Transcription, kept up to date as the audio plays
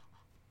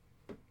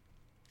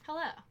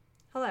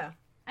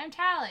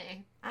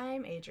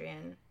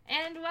Adrian.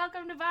 And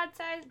welcome to Bite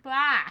Size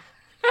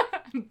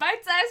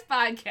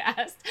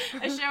Podcast,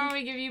 a show where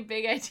we give you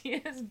big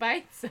ideas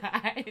bite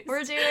size.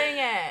 We're doing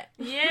it!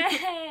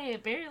 Yay!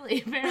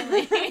 Barely.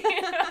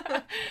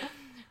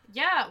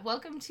 Yeah,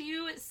 welcome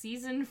to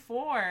season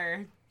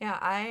 4. Yeah,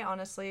 I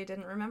honestly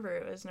didn't remember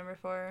it was number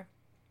 4.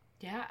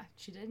 Yeah,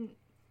 she didn't.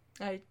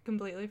 I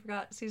completely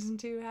forgot season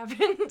 2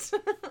 happened. It's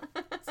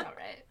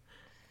alright.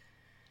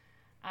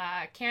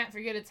 Can't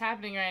forget it's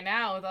happening right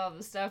now with all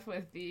the stuff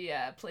with the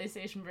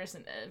PlayStation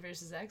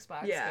versus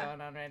Xbox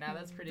going on right now.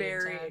 That's pretty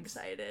very intense.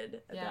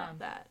 Excited about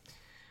that.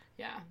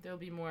 Yeah, there'll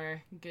be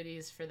more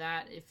goodies for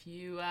that if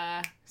you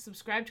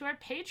subscribe to our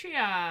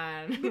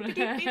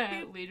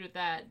Patreon. Lead with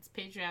that. It's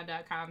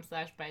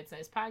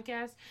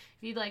patreon.com/bitesizepodcast.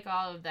 If you'd like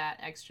all of that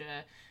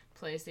extra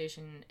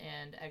PlayStation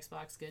and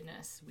Xbox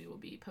goodness, we will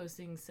be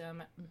posting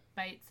some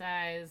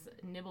bite-size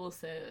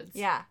nibble-sodes.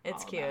 Yeah,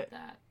 it's all cute. About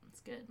that.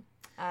 It's good.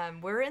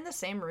 We're in the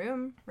same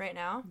room right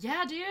now.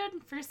 Yeah,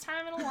 dude. First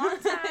time in a long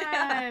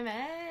time.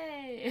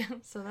 Hey.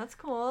 So that's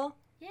cool.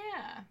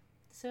 Yeah.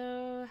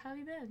 So, how have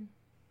you been?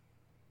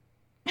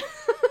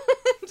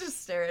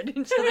 Just stare at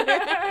each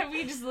other.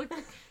 We just look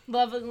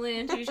lovingly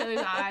into each other's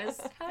eyes.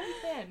 How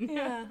have you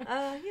been?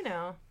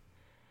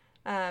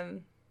 Yeah.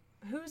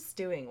 Who's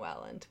doing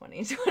well in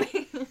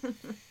 2020?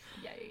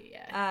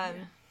 Yeah.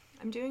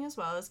 I'm doing as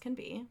well as can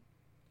be.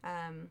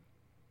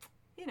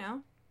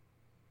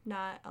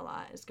 Not a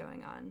lot is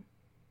going on,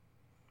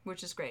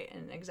 which is great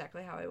and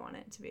exactly how I want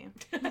it to be.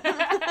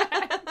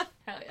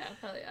 Hell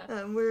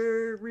yeah.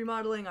 We're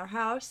remodeling our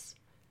house.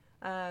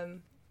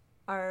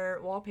 Our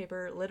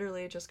wallpaper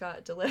literally just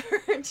got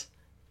delivered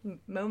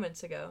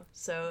moments ago.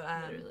 So,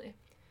 literally.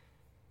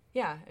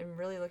 Yeah, I'm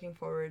really looking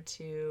forward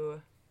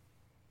to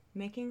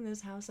making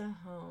this house a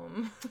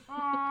home.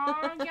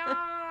 Oh,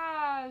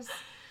 yes!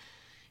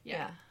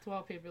 Yeah, the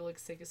wallpaper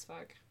looks sick as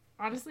fuck.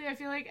 Honestly, I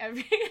feel like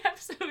every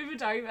episode we've been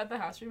talking about the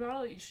house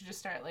remodel, you should just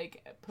start,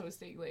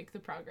 posting, the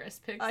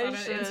progress pics on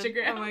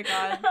Instagram. Oh my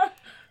god.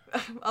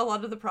 A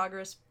lot of the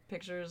progress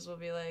pictures will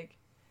be like,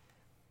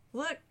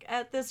 look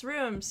at this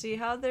room, see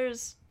how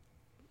there's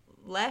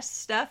less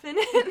stuff in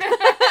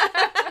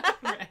it?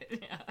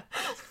 Right, yeah.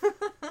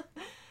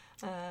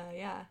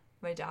 Yeah.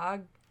 My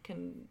dog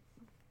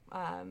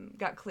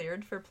got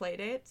cleared for play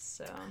dates,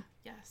 so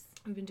yes.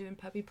 I've been doing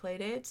puppy play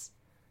dates.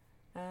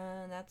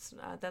 That's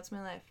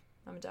my life.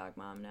 I'm a dog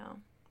mom now.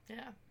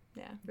 Yeah.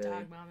 Yeah. Really,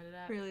 dog momming it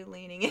up. Really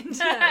leaning into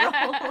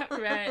that role.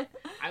 Right.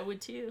 I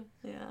would too.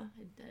 Yeah.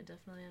 I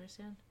definitely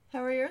understand.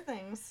 How are your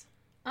things?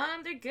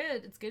 They're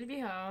good. It's good to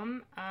be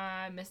home.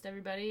 I missed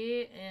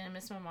everybody and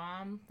missed my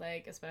mom,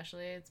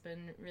 especially. It's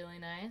been really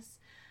nice.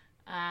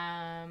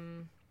 I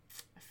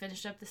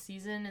finished up the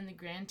season in the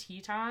Grand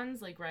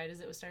Tetons, right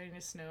as it was starting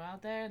to snow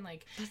out there, and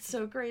That's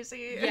so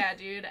crazy. Yeah,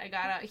 dude, I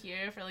got out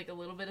here for a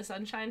little bit of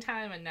sunshine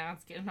time, and now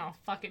it's getting all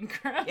fucking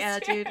gross. Yeah,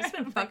 dude, it's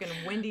been fucking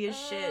windy as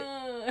shit.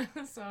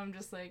 So I'm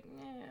just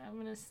I'm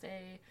gonna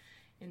stay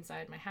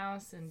inside my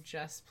house and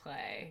just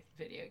play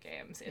video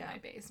games in my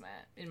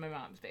basement, in my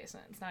mom's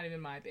basement. It's not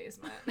even my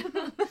basement.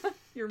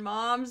 Your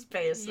mom's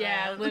basement.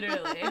 Yeah,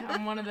 literally.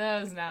 I'm one of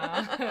those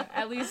now.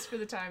 At least for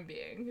the time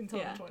being, until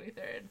the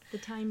 23rd. The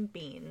time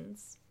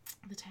beans.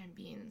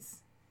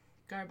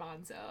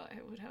 Garbanzo, I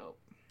would hope.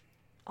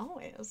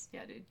 Always.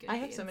 Yeah, dude, good I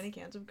have beans. so many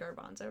cans of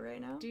garbanzo right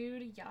now.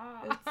 Dude,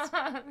 yeah.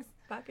 It's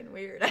fucking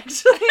weird,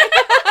 actually.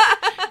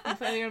 You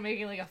planning on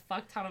making a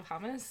fuck ton of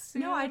hummus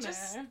soon, No, I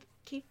just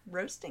keep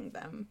roasting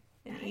them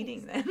and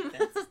eating them.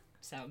 That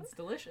sounds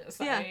delicious.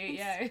 Yeah.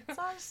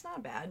 It's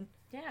not bad.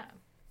 Yeah.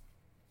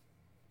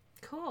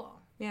 Cool.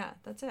 Yeah,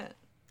 that's it.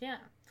 Yeah.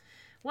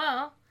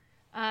 Well,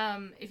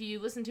 if you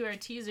listen to our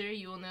teaser,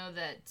 you will know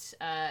that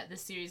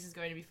this series is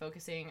going to be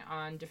focusing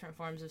on different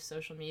forms of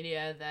social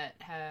media that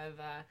have,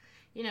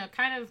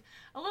 kind of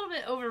a little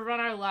bit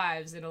overrun our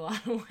lives in a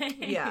lot of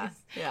ways.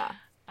 Yeah.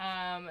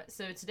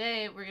 So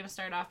today we're going to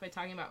start off by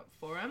talking about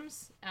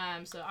forums.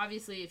 So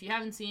obviously, if you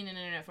haven't seen an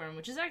internet forum,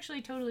 which is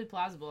actually totally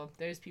plausible,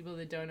 there's people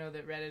that don't know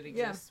that Reddit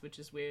exists, which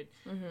is weird.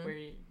 Mm-hmm.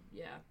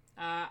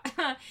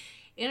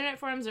 Internet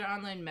forums are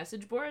online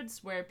message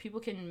boards where people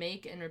can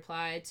make and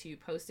reply to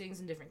postings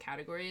in different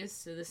categories.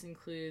 So this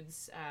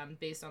includes,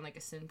 based on a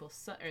single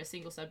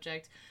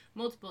subject,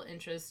 multiple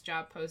interests,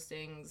 job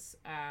postings,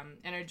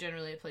 and are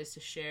generally a place to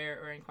share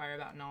or inquire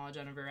about knowledge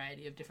on a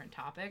variety of different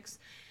topics.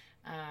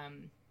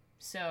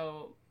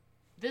 So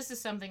this is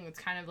something that's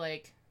kind of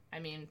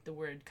the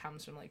word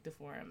comes from the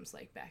forums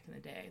back in the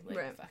day,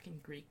 right.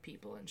 Fucking Greek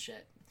people and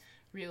shit.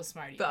 Real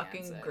smarty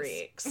fucking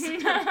Greeks.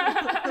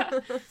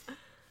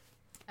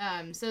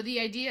 So the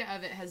idea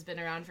of it has been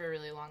around for a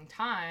really long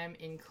time,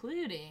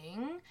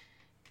 including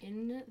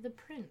in the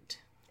print.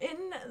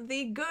 In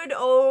the good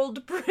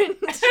old print.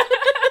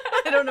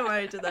 I don't know why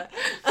I did that.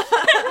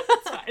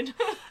 It's fine.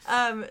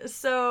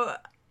 So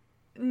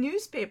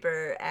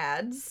newspaper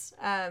ads,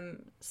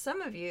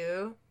 some of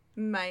you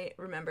might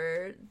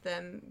remember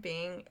them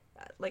being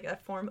a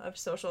form of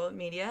social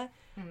media.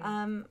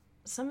 Mm-hmm.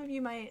 some of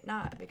you might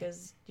not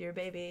because you're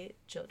baby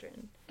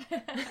children.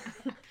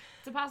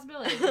 It's a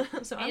possibility.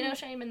 So ain't no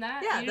shame in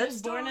that. Yeah, you're that's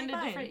just born totally in a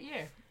fine. different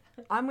year.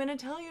 I'm going to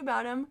tell you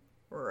about them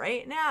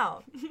right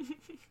now.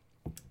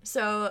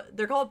 So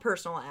they're called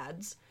personal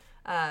ads.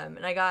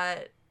 And I got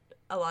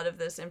a lot of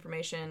this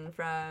information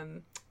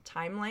from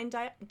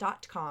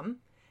timeline.com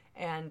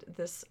and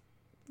this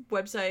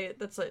website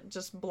that's like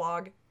just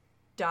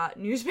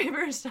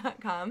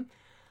blog.newspapers.com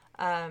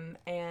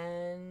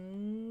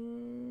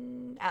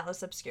and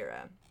Atlas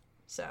Obscura.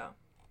 So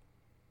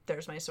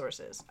there's my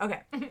sources.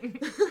 Okay.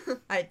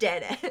 I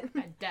did it.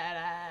 I did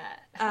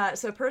it.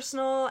 So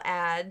personal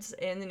ads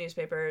in the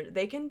newspaper,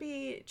 they can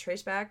be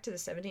traced back to the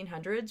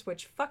 1700s,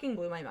 which fucking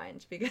blew my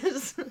mind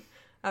because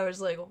I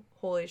was like,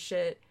 holy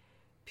shit,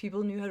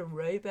 people knew how to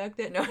write back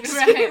then. No, I'm just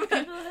Right. kidding.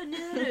 People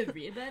knew how to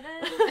read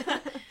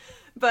that.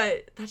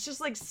 But that's just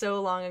like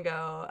so long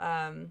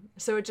ago.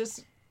 So it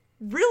just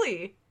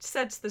really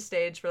sets the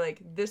stage for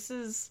like, this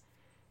is,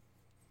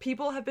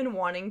 people have been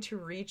wanting to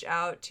reach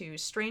out to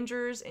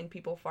strangers and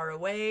people far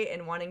away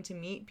and wanting to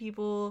meet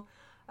people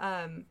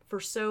for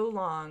so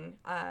long.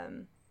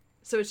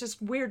 So it's just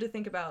weird to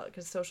think about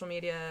because social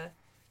media,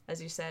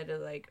 as you said,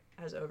 like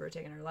has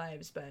overtaken our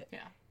lives, but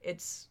Yeah.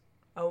 it's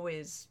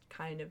always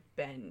kind of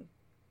been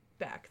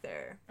back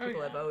there.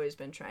 People have always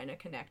been trying to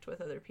connect with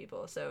other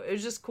people. So it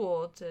was just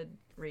cool to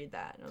read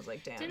that. And I was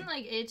like, damn. Didn't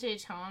like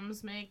H.H.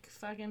 Holmes make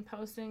fucking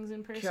postings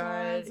and personal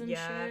ads and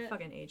shit?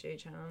 Fucking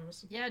H.H.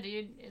 Holmes. Yeah,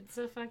 dude, it's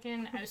a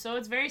fucking... So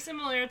it's very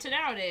similar to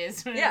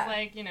nowadays. When Yeah. It's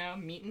like, you know,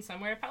 meeting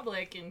somewhere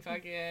public and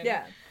fucking...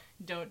 Yeah.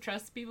 Don't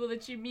trust people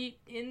that you meet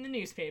in the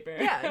newspaper.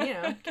 Yeah, you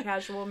know,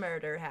 casual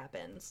murder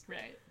happens.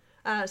 Right.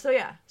 So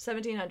yeah,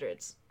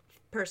 1700s.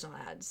 Personal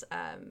ads.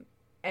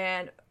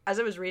 And as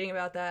I was reading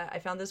about that, I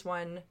found this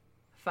one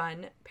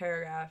fun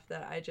paragraph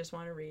that I just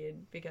want to read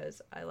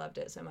because I loved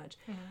it so much.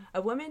 Mm-hmm.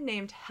 A woman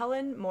named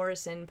Helen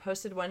Morrison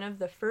posted one of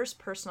the first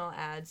personal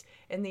ads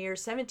in the year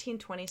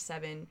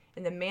 1727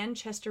 in the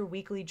Manchester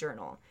Weekly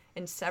Journal.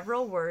 In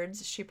several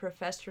words, she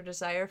professed her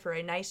desire for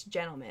a nice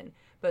gentleman,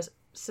 but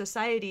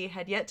society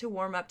had yet to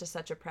warm up to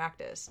such a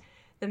practice.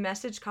 The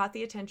message caught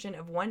the attention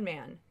of one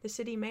man, the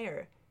city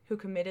mayor, who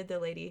committed the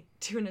lady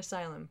to an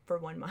asylum for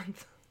 1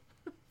 month.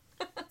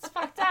 It's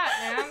fucked up,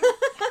 man.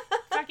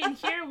 Fucking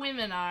here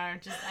women are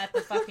just at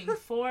the fucking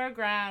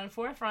forefront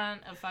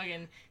of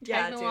fucking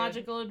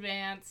technological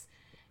advance,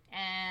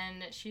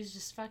 and she's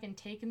just fucking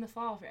taking the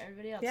fall for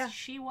everybody else. Yeah.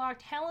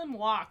 Helen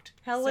walked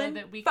so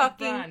that we could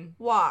fucking run.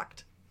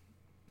 walked.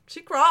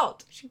 She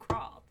crawled. She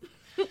crawled.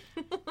 Through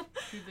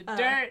the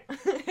dirt.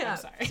 Yeah. I'm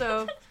sorry.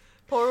 So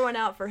pour one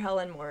out for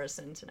Helen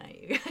Morrison tonight,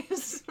 you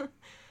guys.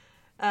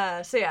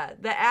 So yeah,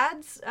 the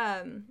ads,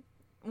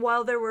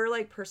 while there were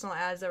like personal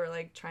ads that were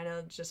like trying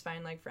to just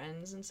find like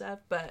friends and stuff,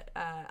 but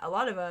a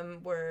lot of them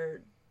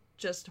were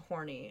just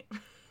horny.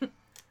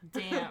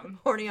 Damn.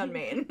 Horny on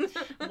Maine.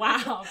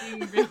 Wow.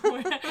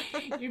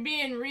 You're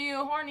being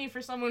real horny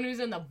for someone who's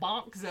in the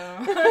bonk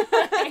zone.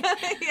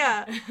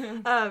 Yeah.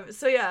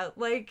 So yeah,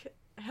 like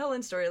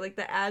Helen's story, like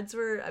the ads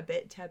were a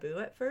bit taboo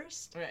at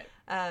first. Right.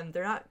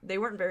 They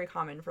weren't very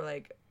common for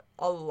like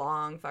a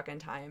long fucking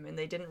time, and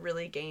they didn't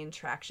really gain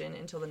traction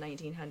until the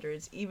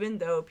 1900s, even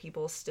though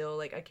people still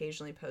like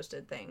occasionally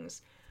posted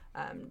things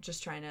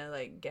just trying to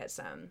like get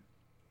some.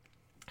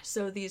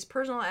 So these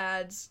personal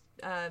ads,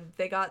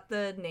 they got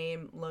the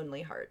name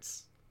Lonely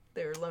Hearts.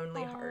 They were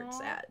Lonely Hearts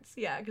ads.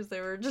 Yeah, because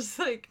they were just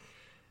like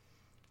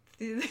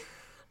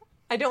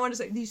I don't want to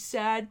say these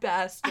sad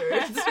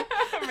bastards.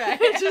 Right.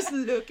 Just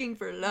looking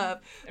for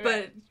love. Right.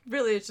 But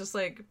really it's just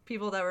like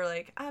people that were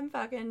like, I'm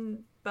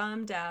fucking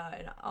bummed out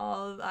and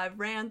I've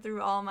ran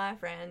through all my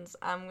friends.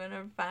 I'm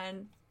gonna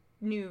find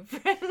new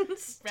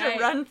friends to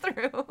run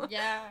through.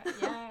 Yeah.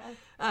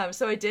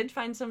 So I did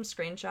find some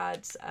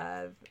screenshots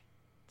of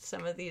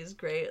some of these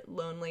great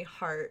Lonely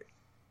Heart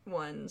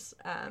ones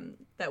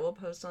that we'll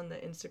post on the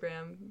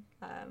Instagram.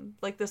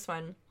 Like this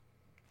one.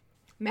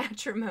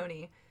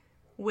 Matrimony.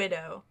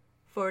 Widow.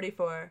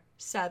 44,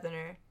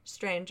 Southerner,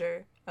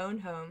 stranger, own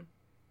home,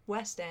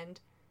 West End,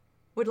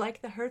 would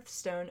like the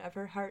hearthstone of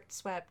her heart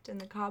swept and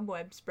the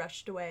cobwebs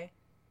brushed away.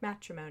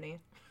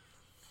 Matrimony.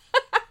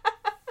 Isn't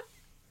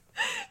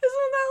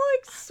that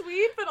like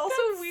sweet but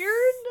also That's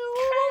weird?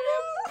 Kind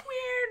of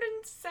weird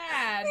and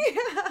sad.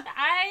 Yeah.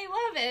 I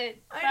love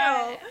it. I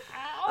know.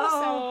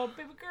 Also,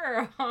 baby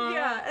girl.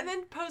 Yeah, and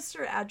then post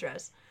her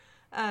address.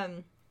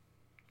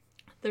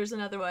 There's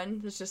another one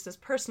that's just as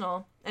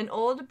personal. An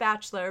old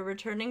bachelor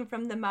returning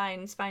from the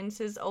mines finds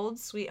his old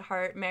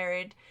sweetheart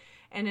married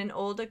and an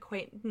old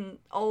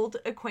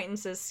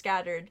acquaintances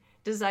scattered.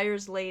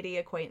 Desires lady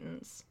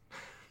acquaintance.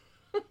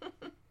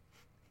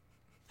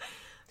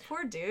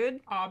 Poor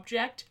dude.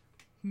 Object,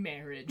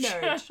 marriage.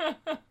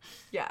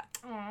 Yeah.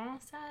 Aw,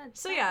 sad.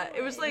 So yeah,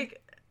 it was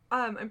like,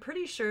 I'm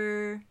pretty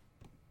sure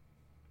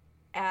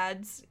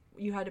ads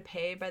you had to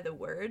pay by the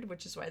word,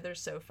 which is why they're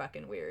so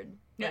fucking weird.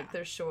 Yeah. Like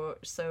they're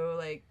short, so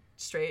like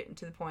straight and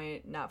to the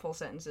point, not full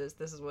sentences.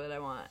 This is what I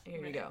want.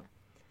 Here you go.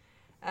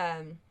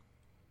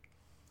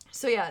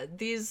 So yeah,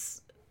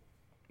 these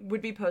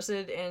would be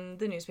posted in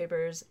the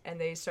newspapers, and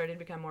they started to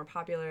become more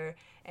popular.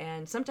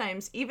 And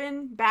sometimes,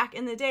 even back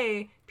in the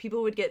day,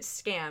 people would get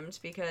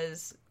scammed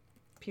because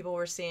people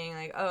were seeing,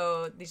 like,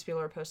 oh, these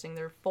people are posting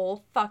their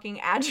full fucking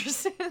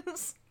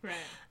addresses.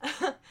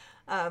 Right.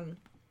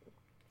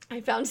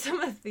 I found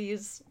some of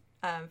these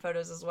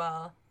photos as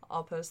well.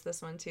 I'll post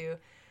this one too.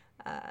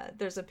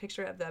 There's a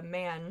picture of the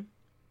man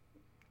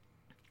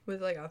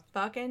with, like, a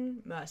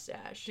fucking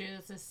mustache. Dude,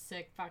 that's a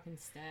sick fucking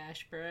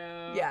stash,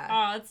 bro. Yeah.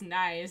 Oh, that's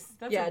nice.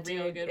 That's a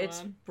real good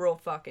it's one. real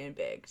fucking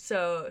big.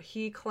 So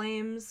he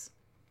claims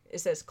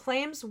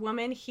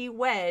woman he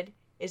wed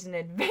is an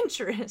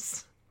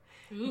adventurous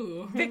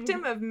Ooh.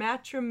 victim of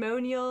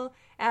matrimonial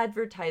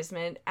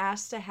advertisement,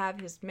 asked to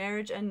have his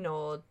marriage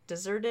annulled,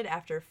 deserted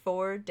after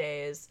 4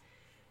 days.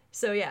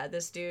 So yeah,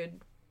 this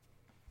dude,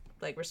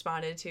 like,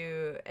 responded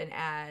to an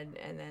ad,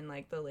 and then,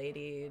 like, the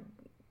lady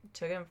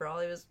took him for all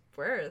he was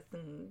worth,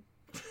 and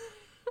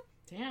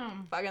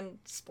Damn. fucking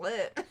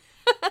split.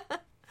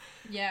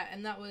 Yeah,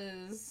 and that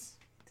was...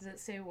 Does it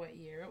say what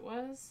year it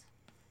was?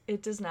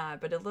 It does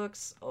not, but it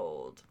looks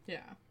old.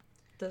 Yeah.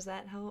 Does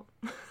that help?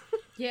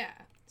 Yeah.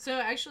 So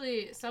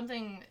actually,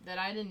 something that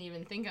I didn't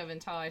even think of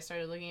until I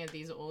started looking at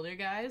these older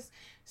guys.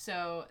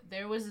 So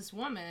there was this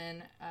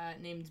woman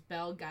named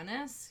Belle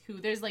Gunnis,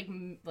 who there's like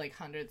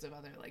hundreds of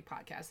other like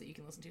podcasts that you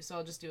can listen to. So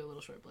I'll just do a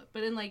little short blip.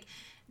 But in like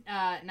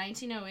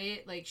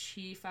 1908, like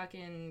she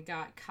fucking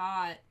got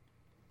caught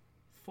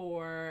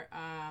for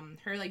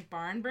her like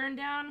barn burned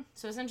down.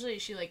 So essentially,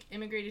 she like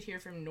immigrated here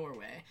from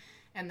Norway,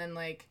 and then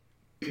like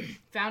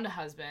found a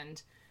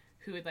husband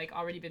who had, like,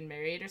 already been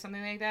married or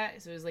something like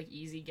that, so it was, like,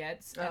 easy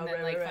gets, and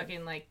then, like,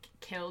 fucking, like,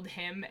 killed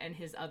him and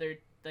his other,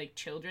 like,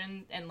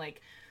 children, and,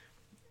 like,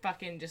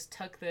 fucking just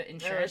took the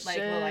insurance, like,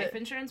 the life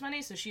insurance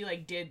money, so she,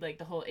 like, did, like,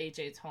 the whole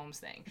H.H. Holmes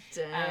thing.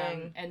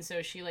 Dang. And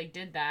so she, like,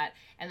 did that,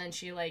 and then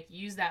she, like,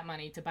 used that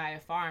money to buy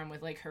a farm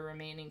with, like, her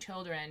remaining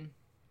children,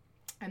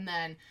 and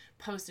then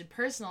posted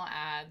personal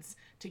ads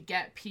to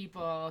get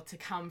people to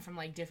come from,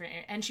 like, different...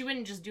 And she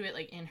wouldn't just do it,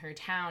 like, in her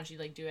town. She'd,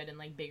 like, do it in,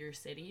 like, bigger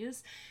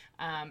cities.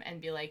 And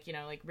be like, you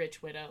know, like,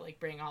 rich widow, like,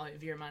 bring all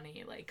of your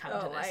money, like, come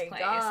to this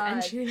place. God.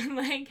 And she would,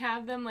 like,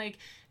 have them, like,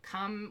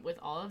 come with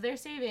all of their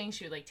savings.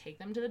 She would, like, take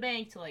them to the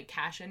bank to, like,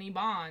 cash any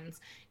bonds,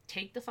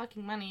 take the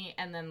fucking money,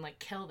 and then, like,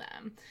 kill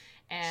them.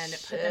 And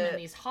put them in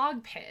these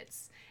hog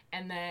pits.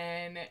 And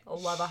then... I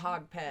love a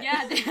hog pit.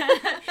 Yeah.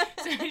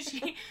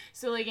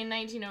 So, like, in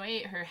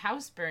 1908, her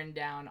house burned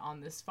down on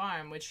this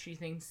farm, which she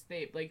thinks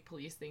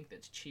police think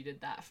that she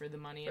did that for the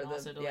money and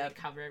also to, like,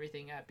 cover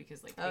everything up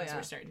because, like, things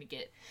were starting to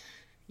get...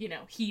 you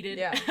know, heated.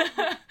 Yeah.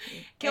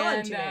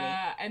 Killing too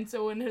many. And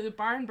so when the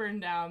barn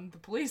burned down, the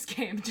police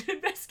came to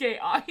investigate.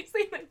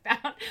 Obviously, like,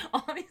 found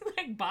all these,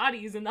 like,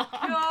 bodies in the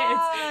hog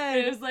pits. And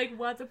it was like,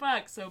 what the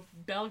fuck? So,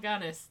 Belle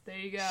Gunnis, there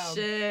you go.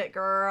 Shit,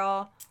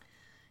 girl.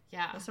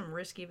 Yeah. That's some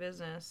risky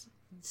business.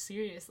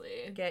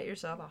 Seriously. Get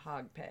yourself a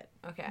hog pit.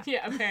 Okay.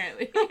 Yeah,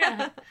 apparently.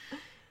 Yeah.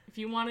 If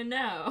you want to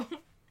know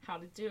how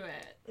to do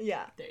it.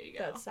 Yeah. There you go.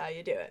 That's how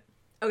you do it.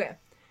 Okay.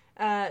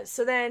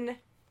 So then...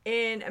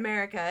 in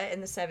America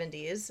in the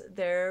 70s,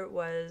 there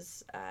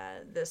was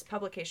this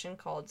publication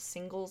called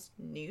Singles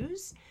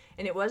News,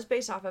 and it was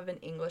based off of an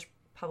English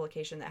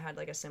publication that had,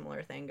 like, a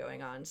similar thing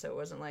going on, so it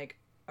wasn't, like,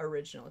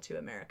 original to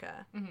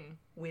America. Mm-hmm.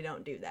 We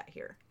don't do that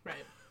here.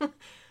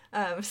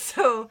 Right.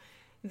 So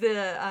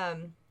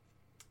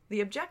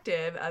the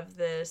objective of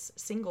this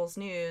Singles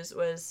News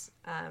was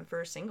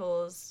for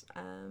singles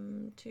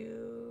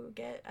to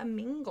get a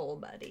mingle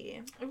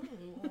buddy.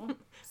 Ooh.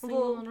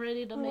 Single and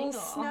ready to mingle.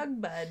 Snug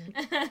bud.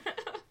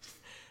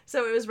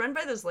 So it was run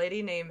by this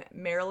lady named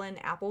Marilyn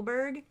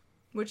Appleberg,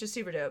 which is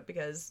super dope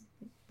because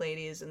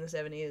ladies in the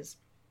 70s,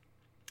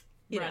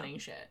 running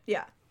shit.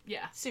 Yeah.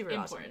 Yeah. Super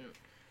important. Awesome.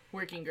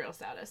 Working girl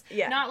status.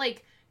 Yeah. Not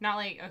like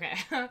okay.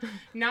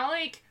 Not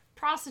like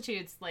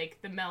prostitutes like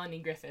the Melanie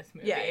Griffith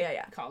movie.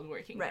 Yeah. Called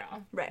Working Right.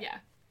 Girl. Right. Yeah.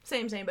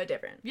 Same but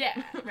different.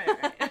 Yeah.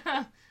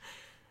 Right.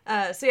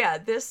 So yeah,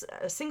 this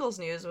Singles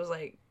News was,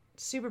 like,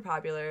 super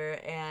popular,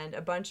 and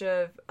a bunch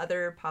of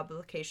other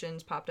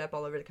publications popped up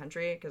all over the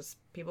country because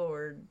people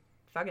were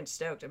fucking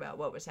stoked about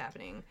what was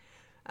happening.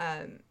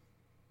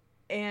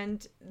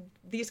 And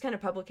these kind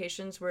of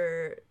publications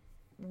were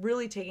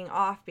really taking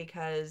off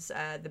because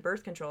the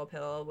birth control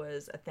pill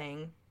was a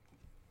thing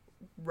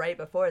right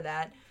before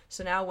that.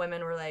 So now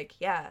women were like,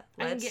 yeah,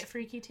 I can get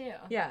freaky too.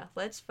 Yeah,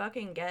 let's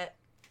fucking get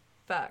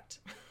fucked.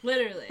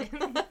 Literally.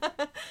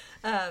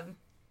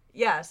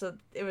 Yeah, so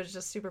it was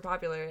just super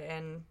popular,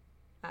 and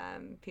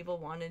people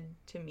wanted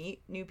to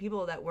meet new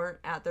people that weren't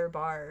at their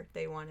bar.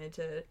 They wanted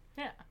to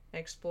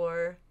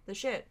explore the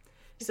shit.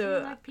 If so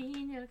you like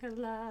pina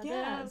coladas.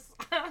 Yes.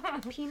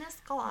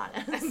 Penis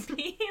coladas.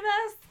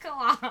 Penis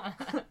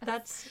coladas.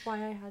 That's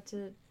why I had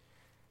to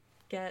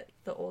get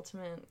the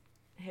ultimate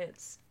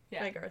hits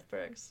by Garth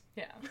Brooks.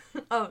 Yeah.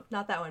 Oh,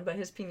 not that one, but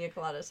his Pina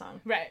Colada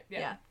song. Right.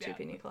 Yeah. Two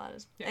Pina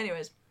Coladas. Yeah.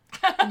 Anyways,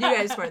 You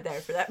guys weren't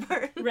there for that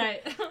part.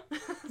 Right.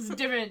 It's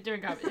different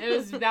copy.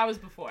 That was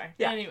before.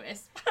 Yeah.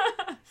 Anyways.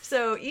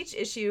 So each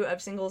issue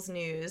of Singles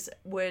News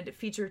would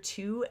feature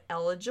 2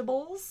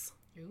 eligibles.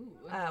 Ooh.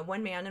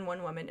 1 man and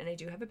 1 woman, and I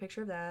do have a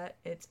picture of that.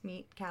 It's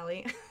Meet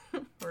Callie.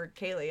 Or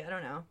Kaylee, I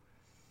don't know.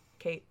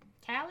 Kate.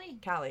 Callie?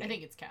 Callie. I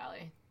think it's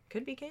Callie.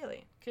 Could be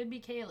Kaylee. Could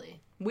be Kaylee.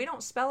 We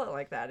don't spell it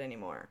like that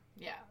anymore.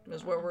 Yeah.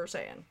 Is what we're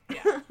saying.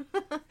 Yeah.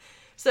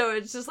 So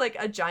it's just like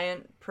a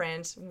giant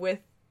print with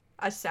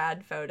a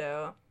sad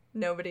photo.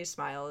 Nobody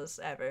smiles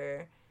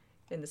ever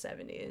in the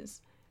 70s.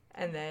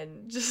 And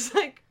then just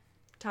like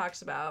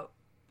talks about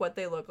what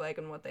they look like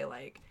and what they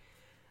like.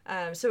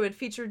 So it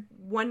featured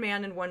 1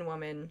 man and 1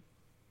 woman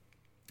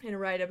in a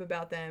write-up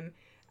about them.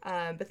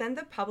 But then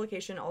the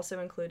publication also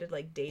included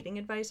like dating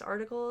advice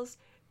articles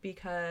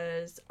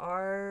because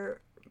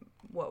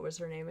what was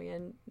her name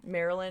again?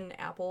 Marilyn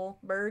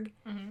Appleberg.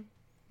 Mm-hmm.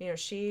 You know,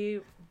 she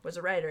was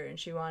a writer and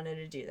she wanted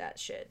to do that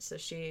shit. So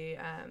she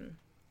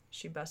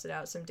busted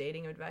out some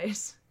dating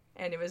advice,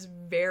 and it was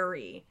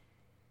very,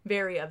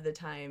 very of the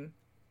time.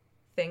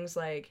 Things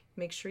like,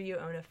 make sure you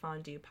own a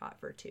fondue pot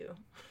for 2.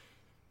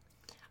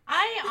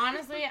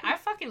 I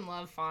fucking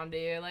love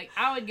fondue. Like,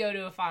 I would go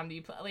to a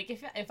fondue like,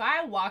 if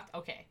I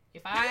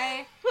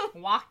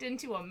walked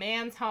into a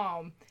man's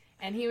home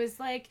and he was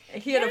like,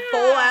 he had a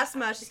full-ass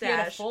mustache. He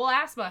had a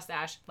full-ass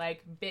mustache,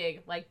 like,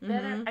 big, like,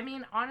 better. I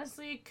mean,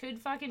 honestly, could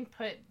fucking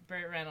put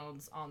Burt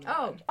Reynolds on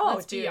that.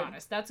 Let's be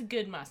honest. That's a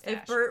good mustache.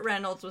 If Burt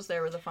Reynolds was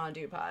there with a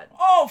fondue pot.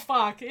 Oh,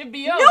 fuck. It'd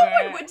be over. No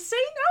one would say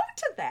no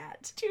to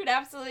that. Dude,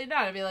 absolutely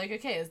not. I'd be like,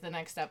 okay, is the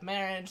next step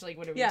marriage? Like,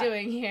 what are we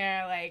doing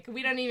here? Like,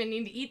 we don't even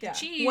need to eat the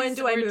cheese when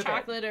do I move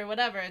chocolate or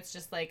whatever. It's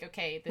just like,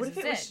 okay, this is it.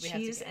 What if it was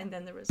cheese and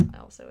then there was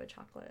also a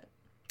chocolate?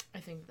 I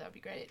think that would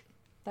be great.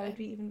 That would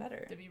be even better.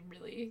 That'd be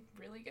really,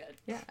 really good.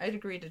 Yeah, I'd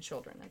agree to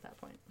children at that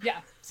point.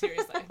 Yeah,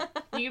 seriously.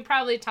 You could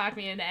probably talk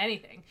me into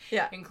anything.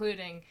 Yeah.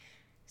 Including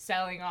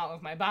selling all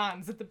of my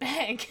bonds at the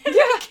bank.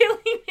 Yeah. Killing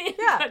me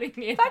and putting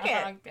me in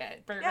the wrong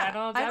pit. Burt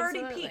Reynolds, I've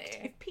absolutely. already peaked.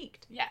 I've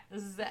peaked. Yeah,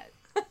 this is it.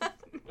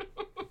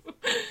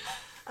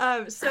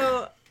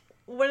 So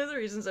one of the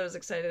reasons I was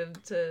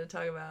excited to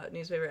talk about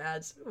newspaper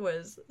ads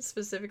was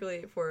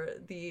specifically for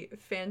the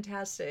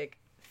fantastic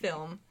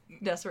film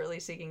Desperately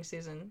Seeking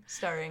Susan,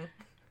 starring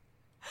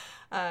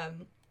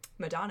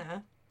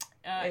Madonna,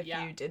 if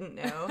you didn't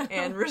know,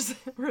 and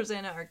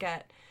Rosanna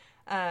Arquette.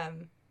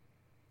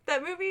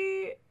 That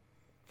movie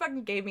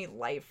fucking gave me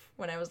life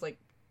when I was like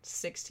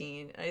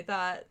 16. I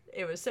thought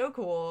it was so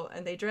cool,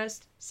 and they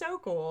dressed so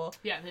cool.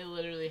 Yeah, they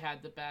literally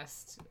had the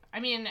best. I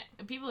mean,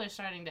 people are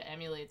starting to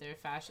emulate their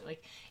fashion.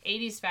 Like,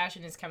 80s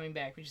fashion is coming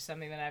back, which is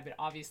something that I've been,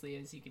 obviously,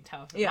 as you can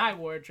tell from my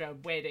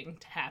wardrobe, waiting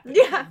to happen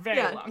for a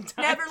very long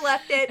time. Never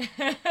left it.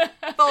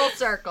 Full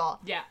circle.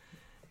 Yeah.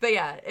 But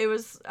yeah, it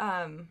was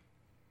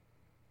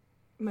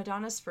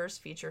Madonna's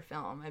first feature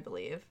film, I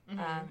believe.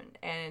 And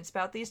it's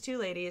about these 2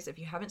 ladies. If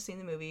you haven't seen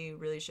the movie, you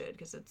really should,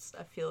 because it's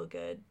a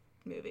feel-good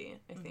movie,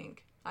 I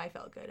think. I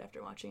felt good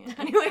after watching it.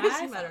 Anyways,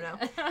 I don't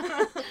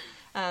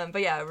know.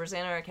 But yeah,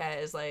 Rosanna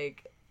Arquette is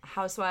like a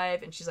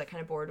housewife, and she's like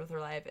kind of bored with her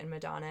life, and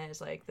Madonna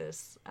is like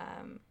this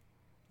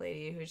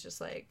lady who's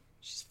just like,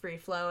 she's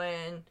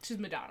free-flowing. She's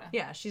Madonna.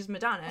 Yeah, she's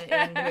Madonna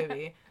in the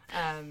movie.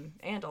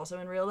 And also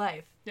in real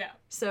life. Yeah.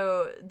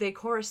 So they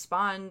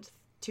correspond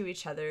to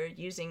each other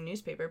using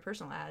newspaper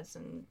personal ads,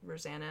 and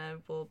Rosanna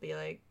will be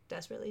like,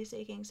 desperately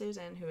seeking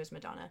Susan, who is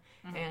Madonna.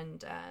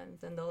 And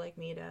then they'll like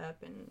meet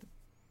up and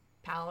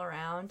pal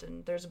around,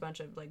 and there's a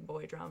bunch of like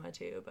boy drama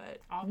too, but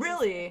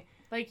really,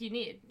 like, you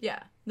need.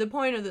 Yeah. The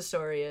point of the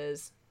story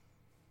is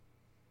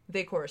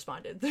they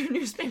corresponded through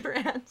newspaper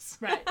ads.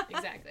 Right,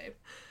 exactly.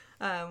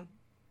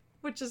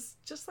 Which is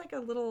just like a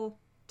little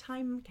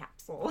time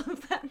capsule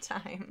of that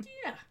time.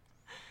 Yeah.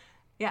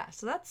 Yeah,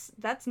 so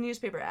that's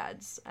newspaper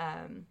ads.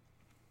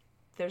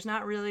 There's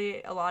not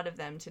really a lot of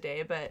them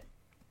today, but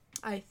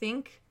I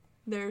think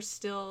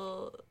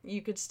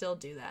you could still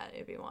do that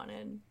if you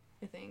wanted,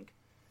 I think.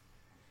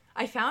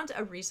 I found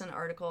a recent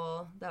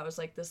article that was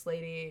like this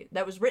lady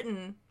that was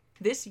written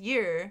this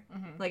year,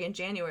 like in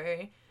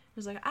January. It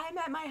was like, I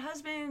met my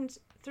husband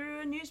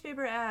through a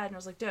newspaper ad. And I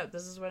was like, dope,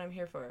 this is what I'm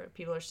here for.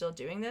 People are still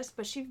doing this.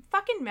 But she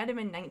fucking met him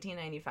in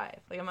 1995.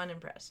 Like, I'm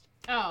unimpressed.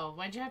 Oh,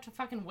 why'd you have to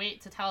fucking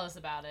wait to tell us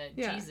about it?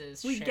 Yeah.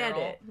 Jesus, We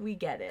Cheryl.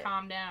 get it.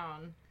 Calm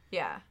down.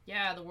 Yeah.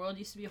 Yeah, the world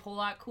used to be a whole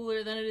lot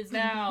cooler than it is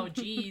now.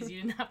 Jeez,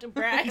 you didn't have to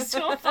brag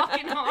so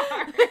fucking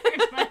hard.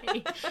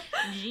 Like,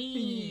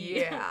 gee.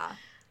 Yeah.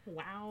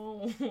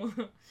 Wow.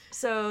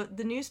 So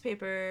the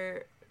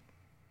newspaper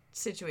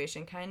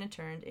situation kind of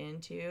turned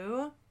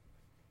into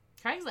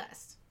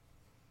Craigslist.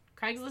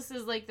 Craigslist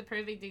is like the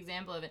perfect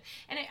example of it.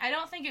 And I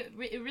don't think it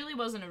really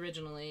wasn't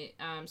originally.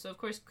 So, of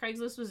course,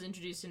 Craigslist was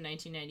introduced in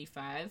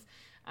 1995.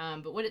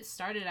 But what it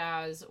started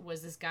as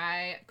was this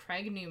guy,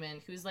 Craig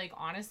Newman, who's, like,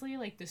 honestly,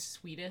 like, the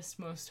sweetest,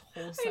 most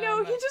wholesome I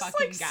know, he just,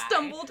 like, guy.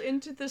 stumbled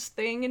into this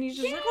thing, and he's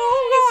just like,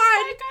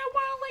 oh, God! Like, I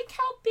want to, like,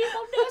 help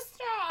people do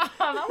stuff!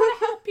 I want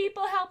to help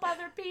people help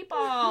other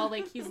people!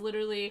 Like, he's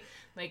literally,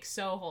 like,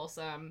 so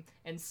wholesome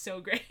and so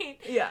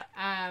great. Yeah.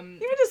 Even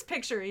his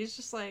picture, he's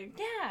just like...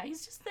 Yeah,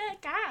 he's just that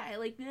guy.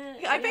 Like,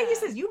 I bet he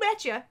says, you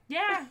betcha.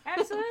 Yeah,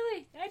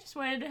 absolutely. I just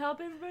wanted to help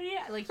everybody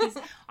out. Like, he's...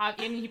 I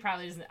mean, he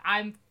probably doesn't...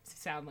 I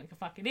sound like a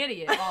fucking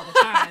idiot all the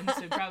time,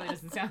 so he probably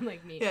doesn't sound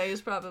like me. Yeah,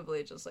 he's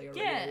probably just like a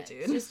regular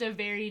dude. Just a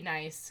very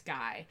nice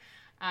guy.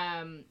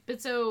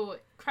 But so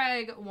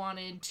Craig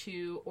wanted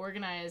to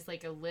organize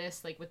like a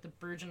list, like with the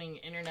burgeoning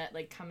internet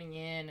like coming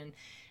in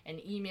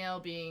and email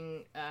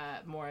being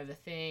more of a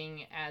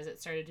thing as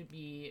it started to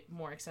be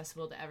more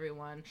accessible to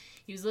everyone.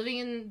 He was living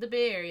in the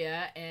Bay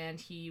Area and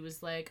he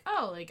was like,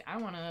 oh, like I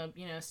want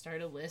to,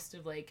 start a list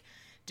of like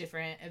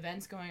different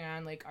events going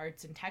on, like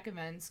arts and tech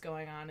events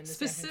going on in the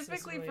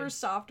specifically for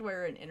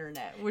software and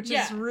internet, which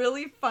is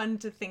really fun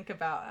to think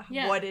about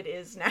what it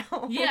is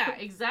now. Yeah,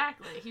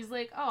 exactly. He's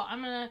like, oh,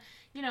 I'm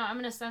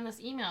gonna send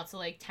this email to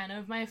like 10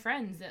 of my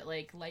friends that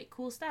like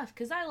cool stuff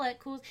because I like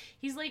cool.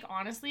 He's like,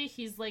 honestly,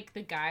 he's like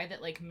the guy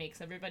that like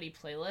makes everybody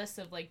playlists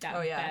of like that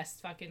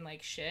best fucking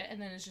like shit, and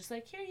then it's just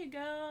like, here you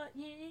go,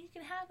 you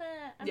can have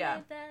it. I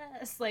made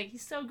this. Like,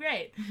 he's so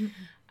great.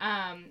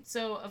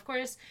 So of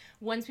course,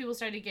 once people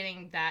started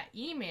getting that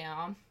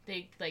email,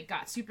 they like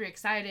got super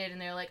excited and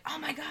they're like, oh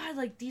my god,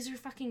 like these are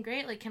fucking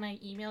great. Like, can I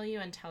email you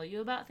and tell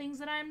you about things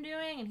that I'm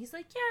doing? And he's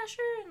like, yeah,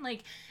 sure. And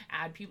like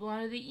add people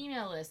onto the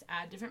email list,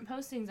 add different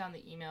postings on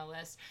the email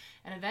list.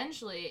 And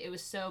eventually it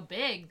was so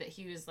big that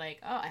he was like,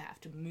 oh, I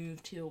have to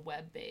move to a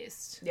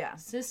web-based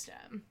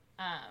system.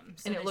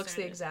 So and it looks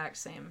the exact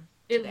same.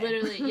 It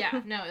literally,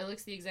 it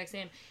looks the exact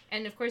same.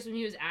 And of course, when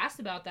he was asked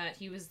about that,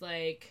 he was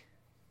like,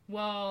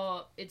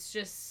 well, it's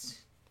just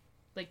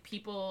like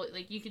people,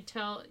 like you could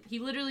tell, he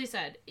literally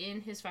said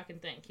in his fucking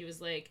thing, he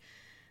was like,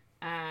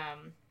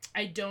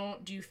 I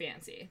don't do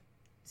fancy.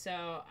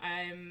 So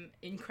I'm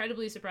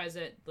incredibly surprised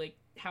at like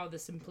how the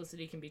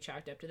simplicity can be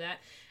chalked up to that.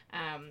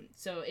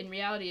 So in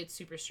reality, it's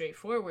super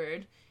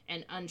straightforward,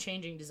 and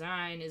unchanging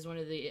design is one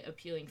of the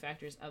appealing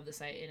factors of the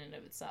site in and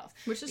of itself.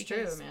 Which is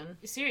true, man.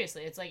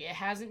 Seriously, it's like it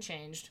hasn't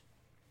changed,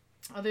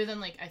 other than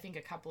like I think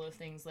a couple of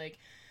things like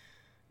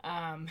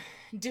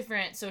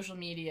different social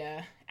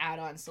media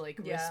add-ons to like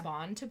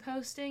respond to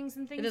postings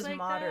and things like that. It is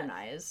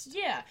modernized.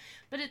 Yeah,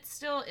 but it's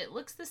still, it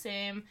looks the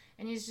same,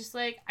 and he's just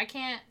like, I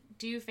can't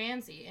do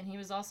fancy. And he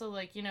was also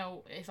like,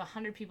 if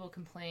 100 people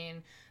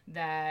complain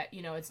that,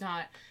 it's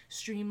not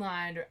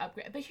streamlined or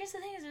upgrade, but here's the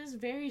thing, is it is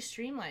very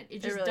streamlined.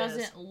 It just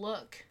doesn't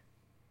look...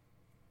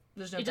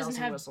 There's no it doesn't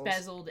have whistles.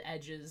 Bezeled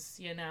edges,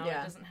 It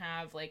doesn't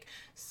have, like,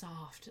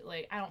 soft,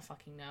 like, I don't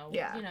fucking know.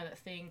 Yeah. That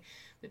thing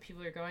that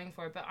people are going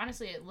for. But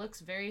honestly, it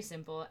looks very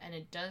simple, and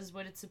it does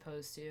what it's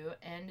supposed to,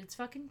 and it's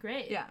fucking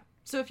great. Yeah.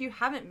 So if you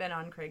haven't been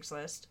on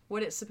Craigslist,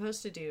 what it's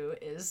supposed to do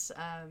is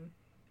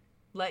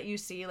let you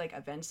see, like,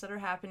 events that are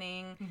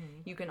happening.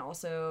 Mm-hmm. You can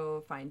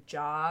also find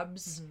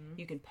jobs. Mm-hmm.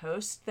 You can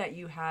post that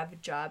you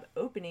have job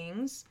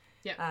openings.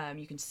 Yeah.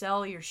 You can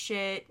sell your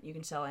shit. You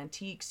can sell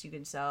antiques. You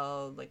can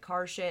sell like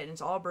car shit, and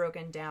it's all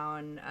broken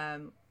down,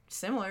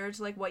 similar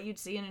to like what you'd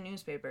see in a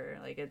newspaper.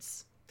 Like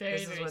it's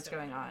this is what's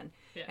going on.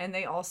 Yeah. And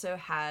they also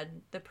had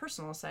the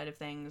personal side of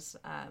things,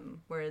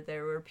 where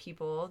there were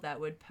people that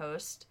would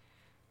post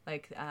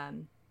like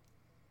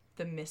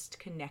the missed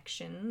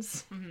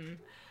connections,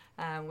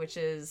 which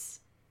is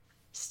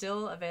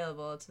still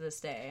available to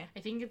this day. I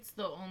think it's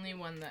the only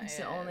one that it's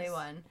the only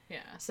one.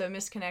 Yeah. So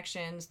missed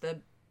connections. The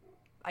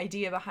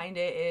idea behind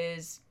it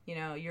is,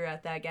 you're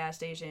at that gas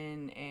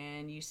station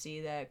and you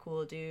see that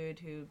cool dude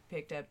who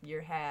picked up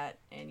your hat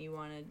and you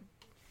want to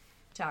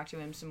talk to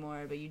him some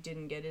more, but you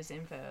didn't get his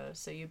info.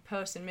 So you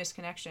post in missed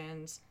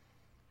connections,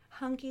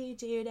 hunky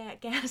dude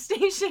at gas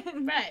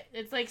station. Right.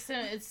 It's like,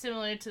 it's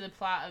similar to the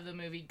plot of the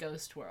movie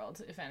Ghost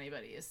World, if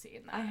anybody has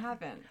seen that. I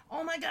haven't.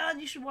 Oh my god,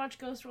 you should watch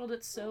Ghost World.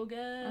 It's so good.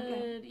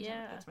 Okay.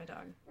 Yeah. That's my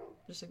dog.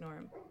 Just ignore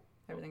him.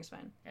 Everything's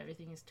fine.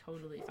 Everything is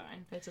totally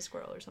fine. It's a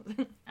squirrel or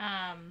something.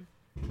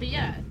 But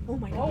yeah. Oh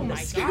my god. That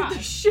scared the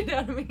shit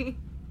out of me.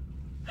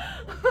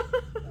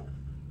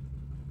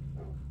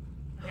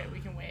 Okay, we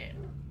can wait.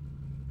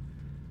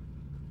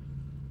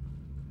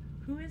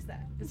 Who is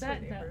that? Is it's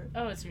that my neighbor?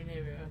 No? Oh, it's your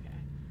neighbor. Okay.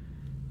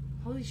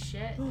 Holy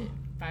shit! It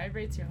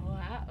vibrates your whole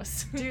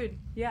house. Dude,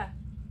 yeah.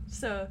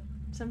 So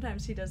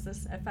sometimes he does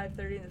this at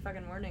 5:30 in the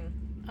fucking morning.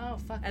 Oh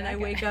fuck! And I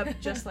wake up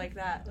just like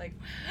that, like.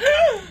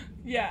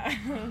 Yeah.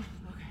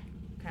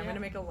 Okay, I'm gonna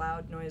make a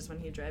loud noise when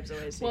he drives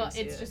away. So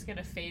it's just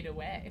gonna fade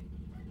away.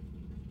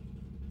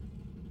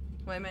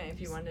 Well, I meant if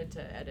you wanted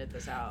to edit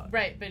this out.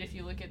 Right, but if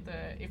you look at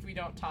if we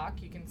don't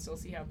talk, you can still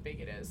see how big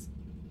it is.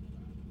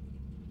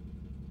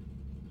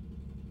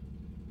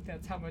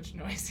 That's how much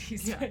noise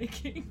he's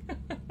making.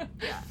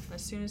 Yeah,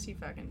 as soon as he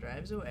fucking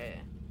drives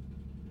away.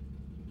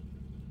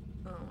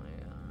 Oh my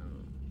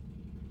god.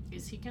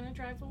 Is he gonna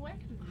drive away?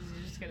 Or is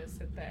he just gonna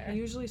sit there? He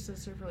usually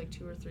sits there for like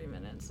 2 or 3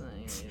 minutes and then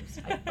he leaves.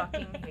 I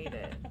fucking hate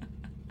it.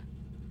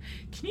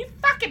 Can you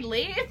fucking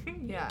leave?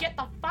 Yeah. Get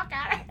the fuck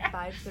out of here.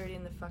 5:30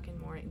 in the fucking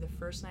morning. The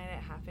first night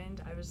it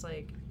happened, I was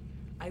like,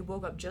 I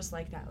woke up just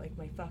like that. Like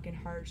my fucking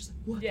heart just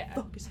like, what the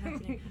fuck is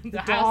happening?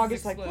 The dog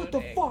is like, what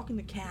the fuck? And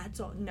the cat's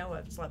all,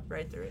 Noah slept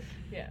right through it.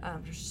 Yeah.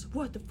 Just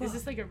what the fuck? Is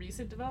this like a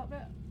recent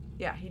development?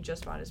 Yeah, he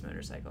just bought his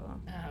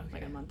motorcycle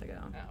like a month ago.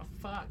 Oh,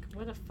 fuck.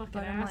 What a fucking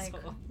but I'm asshole.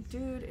 like,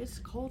 dude, it's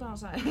cold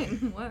outside.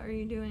 What are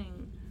you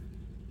doing?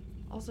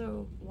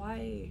 Also,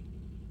 why?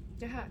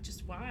 Yeah,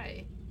 just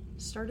why?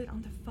 Start it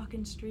on the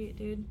fucking street,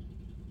 dude.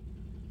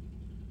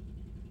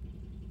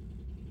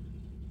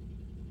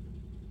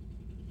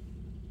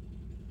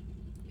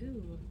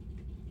 Ooh.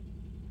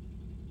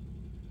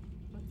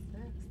 What's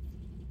this?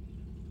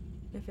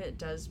 If it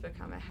does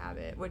become a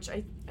habit, which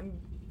I'm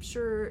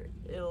sure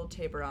it'll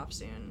taper off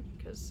soon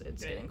because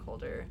it's getting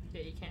colder.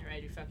 Yeah, you can't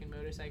ride your fucking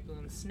motorcycle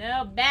in the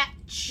snow,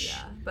 bitch.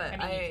 Yeah, but I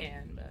mean, you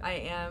can, but I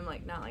am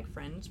like not like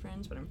friends,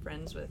 but I'm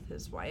friends with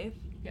his wife.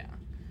 Yeah.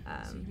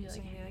 So you'd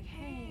be like,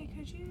 hey,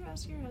 could you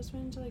ask your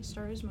husband to like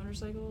start his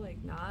motorcycle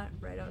like not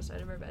right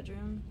outside of our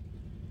bedroom,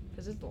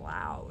 because it's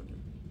loud.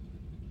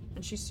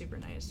 And she's super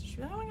nice. She's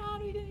like, oh my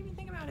god, we didn't even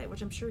think about it,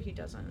 which I'm sure he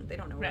doesn't. They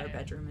don't know where our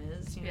bedroom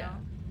is, you know.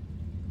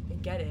 I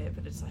get it,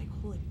 but it's like,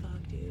 holy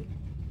fuck, dude.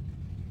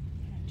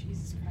 Yeah,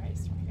 Jesus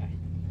Christ, my guy.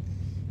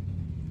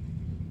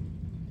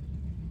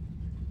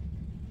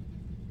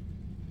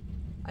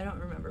 I don't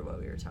remember what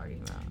we were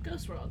talking about.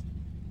 Ghost World.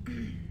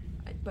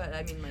 But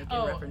I mean, like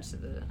in reference to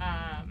the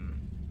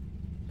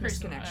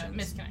misconnections.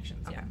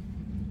 Misconnections, okay. Yeah.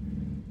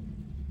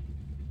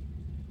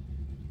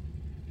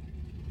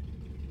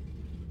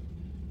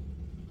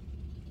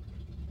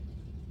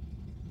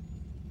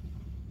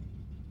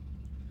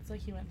 It's like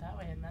he went that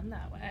way and then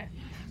that way.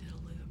 Yeah, he did a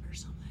loop or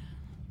something.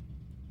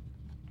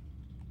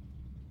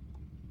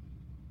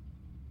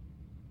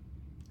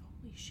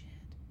 Holy shit.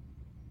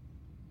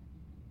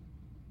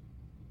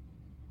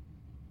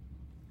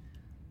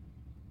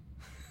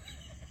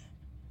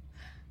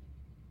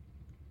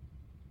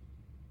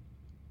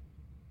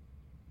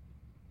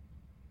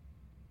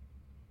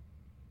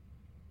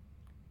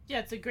 Yeah,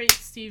 it's a great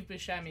Steve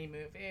Buscemi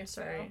movie.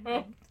 Sorry.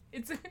 Oh,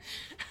 it's a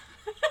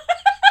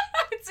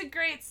it's a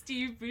great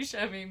Steve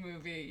Buscemi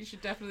movie. You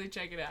should definitely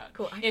check it out.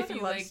 Cool. If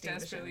you like Steve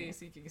Desperately Buscemi.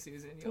 Seeking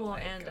Susan, you'll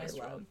like and Ghost I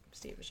World. love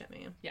Steve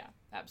Buscemi. Yeah,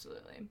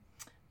 absolutely.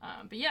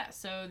 But yeah,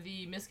 so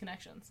the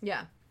misconnections.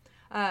 Yeah.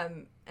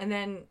 And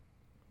then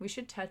we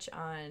should touch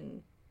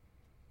on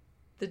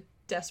the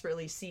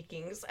Desperately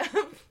Seekings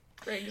of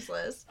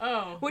Craigslist.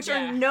 Oh, which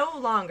yeah. are no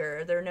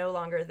longer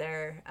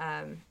there.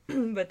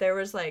 But there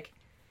was like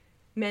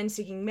men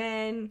seeking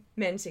men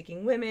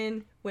seeking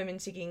women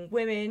seeking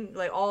women,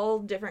 like all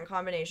different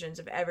combinations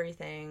of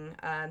everything.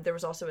 There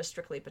was also a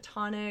Strictly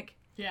Platonic.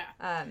 Yeah.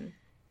 And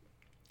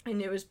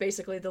it was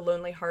basically the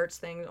Lonely Hearts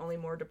thing, only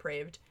more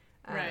depraved.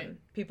 Right.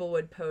 People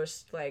would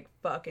post like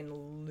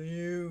fucking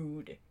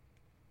lewd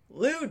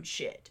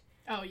shit.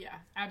 Oh yeah,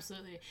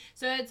 absolutely.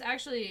 So it's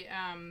actually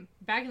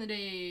back in the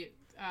day,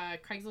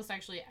 Craigslist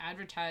actually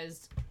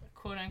advertised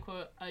quote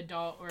unquote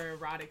adult or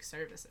erotic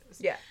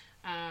services. Yeah.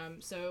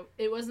 So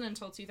it wasn't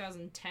until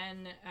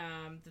 2010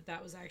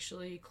 that was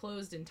actually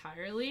closed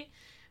entirely.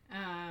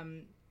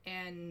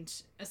 And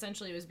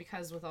essentially it was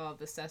because with all of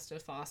the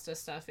Sesta Fosta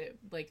stuff,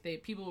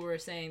 people were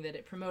saying that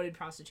it promoted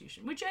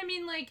prostitution, which I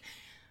mean, like,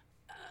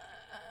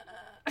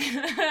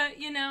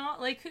 you know,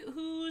 like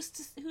who's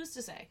to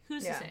say?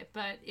 Who's to say?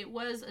 But it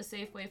was a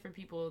safe way for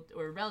people,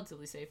 or a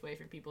relatively safe way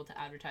for people to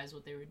advertise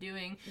what they were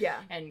doing,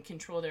 and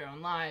control their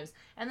own lives.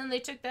 And then they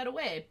took that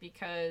away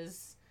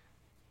because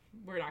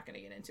we're not going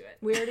to get into it.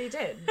 We already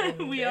did.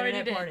 We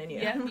already did. Porn in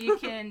you. Yeah, you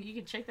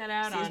can check that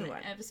out Season on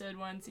 1. episode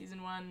 1,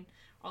 season 1,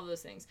 all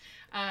those things.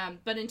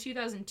 But in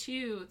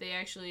 2002, they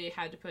actually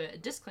had to put a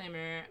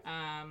disclaimer,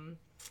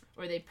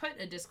 or they put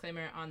a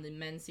disclaimer on the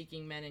men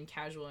seeking men in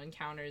casual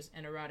encounters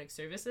and erotic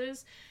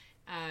services,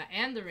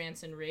 and the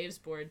Rants and Raves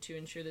board to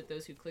ensure that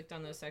those who clicked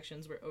on those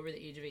sections were over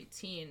the age of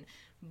 18.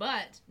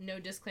 But no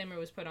disclaimer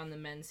was put on the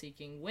men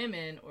seeking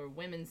women or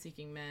women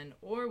seeking men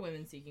or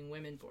women seeking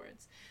women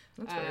boards.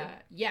 That's weird.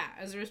 Yeah,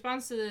 as a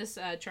response to this,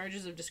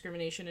 charges of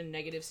discrimination and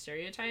negative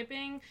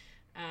stereotyping,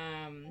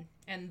 and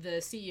the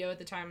CEO at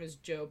the time was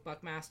Joe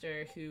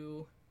Buckmaster,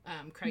 who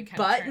Craig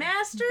kind of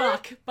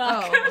Buttmaster?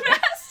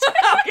 Buckmaster.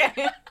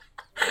 Okay.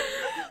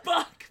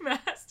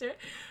 Buckmaster,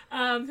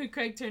 who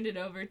Craig turned it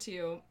over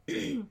to.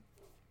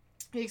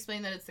 He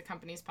explained that it's the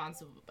company's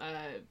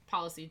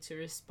policy to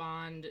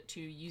respond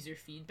to user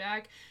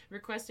feedback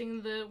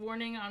requesting the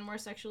warning on more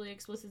sexually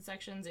explicit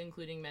sections,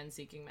 including men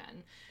seeking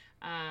men.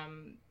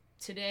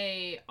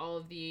 Today, all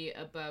of the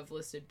above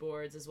listed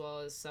boards, as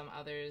well as some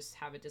others,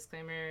 have a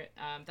disclaimer.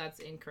 That's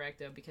incorrect,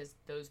 though, because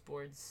those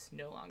boards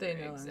no longer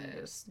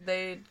exist.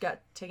 They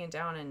got taken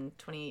down in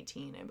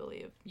 2018, I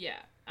believe. Yeah.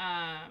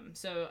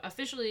 So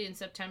officially in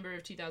September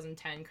of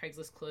 2010,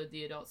 Craigslist closed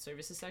the adult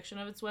services section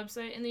of its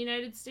website in the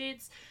United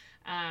States.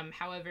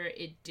 However,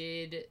 it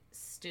did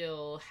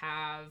still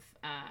have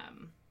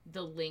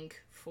the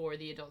link for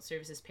the adult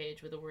services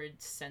page with the word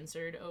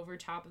censored over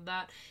top of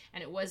that,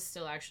 and it was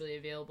still actually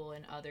available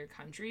in other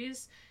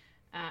countries.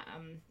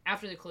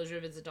 After the closure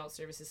of its adult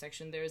services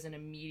section, there was an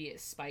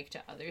immediate spike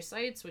to other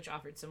sites which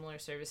offered similar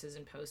services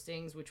and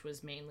postings, which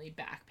was mainly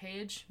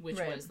Backpage, which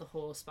was the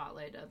whole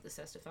spotlight of the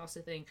Sesta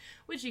Fosta thing,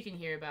 which you can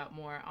hear about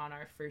more on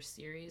our first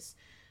series.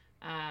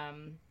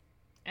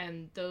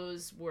 And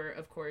those were,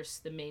 of course,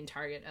 the main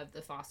target of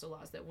the FOSTA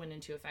laws that went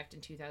into effect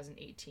in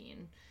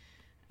 2018.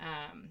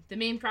 The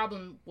main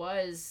problem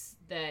was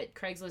that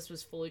Craigslist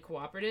was fully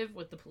cooperative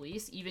with the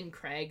police. Even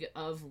Craig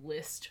of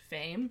List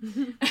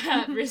fame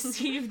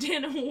received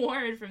an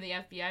award from the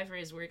FBI for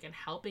his work in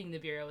helping the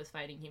Bureau with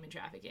fighting human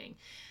trafficking.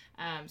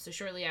 So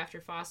shortly after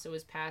FOSTA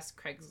was passed,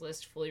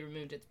 Craigslist fully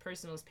removed its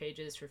personals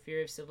pages for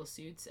fear of civil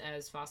suits,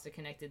 as FOSTA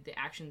connected the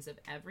actions of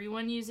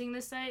everyone using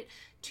the site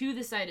to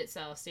the site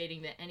itself,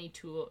 stating that any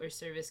tool or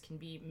service can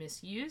be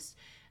misused,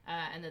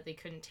 and that they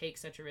couldn't take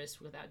such a risk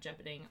without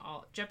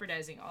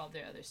jeopardizing all of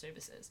their other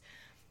services.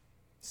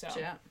 So,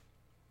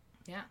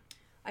 yeah.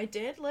 I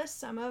did list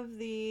some of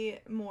the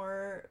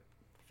more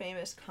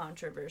famous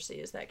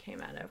controversies that came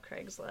out of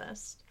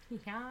Craigslist.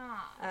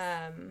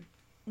 Yeah.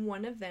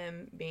 One of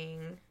them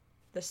being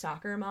the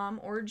soccer mom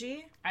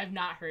orgy. I've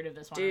not heard of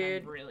this one. Dude,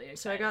 and I'm really excited.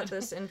 So I got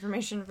this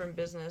information from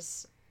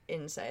Business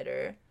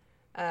Insider.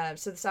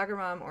 So the soccer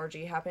mom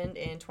orgy happened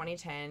in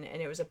 2010,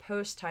 and it was a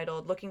post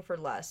titled "Looking for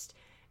Lust,"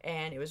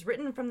 and it was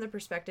written from the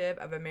perspective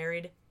of a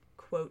married,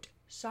 quote,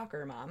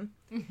 soccer mom,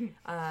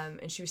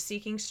 and she was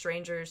seeking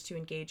strangers to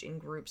engage in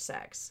group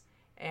sex.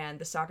 And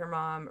the soccer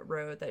mom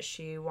wrote that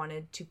she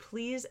wanted to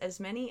please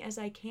as many as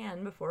I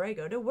can before I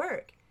go to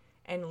work,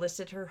 and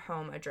listed her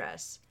home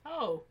address.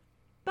 Oh.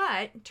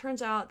 But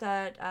turns out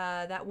that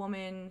that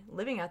woman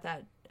living at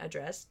that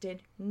address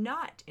did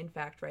not, in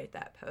fact, write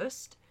that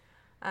post.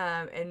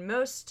 And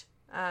most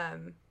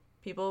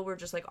people were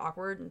just, like,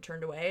 awkward and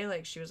turned away.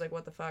 Like, she was like,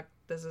 what the fuck?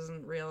 This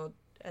isn't real.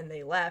 And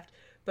they left.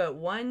 But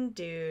one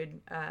dude,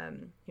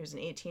 he was an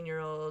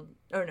 18-year-old.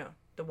 Oh, no.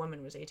 The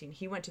woman was 18.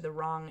 He went to the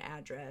wrong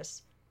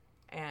address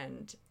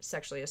and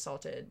sexually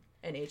assaulted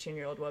an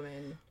 18-year-old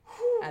woman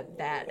at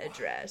that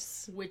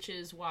address. Which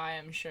is why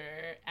I'm sure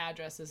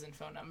addresses and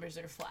phone numbers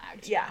are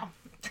flagged. Yeah.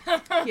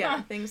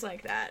 Yeah, things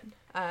like that.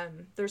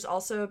 There's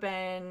also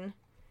been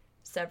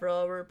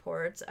several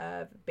reports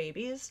of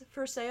babies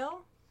for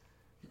sale.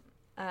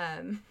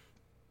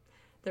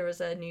 There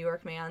was a New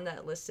York man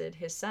that listed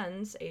his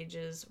sons,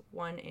 ages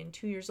 1 and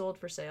 2 years old,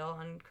 for sale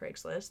on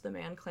Craigslist. The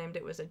man claimed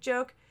it was a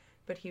joke,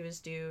 but he was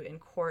due in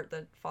court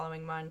the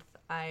following month.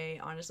 I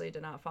honestly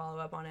did not follow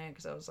up on it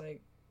because I was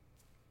like,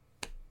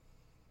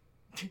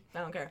 I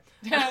don't care.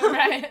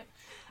 Right.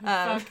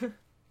 Fuck.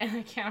 And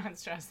I cannot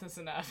stress this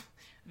enough.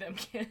 Them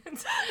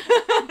kids.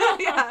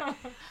 Yeah.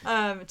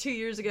 2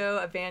 years ago,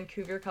 a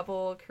Vancouver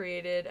couple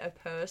created a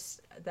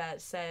post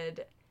that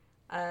said,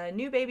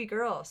 new baby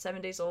girl,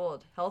 7 days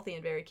old, healthy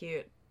and very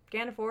cute.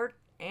 Can't afford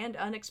and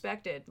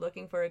unexpected.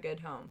 Looking for a good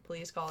home.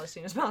 Please call as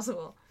soon as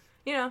possible.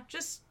 You know,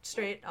 just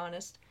straight,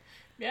 honest.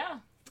 Yeah.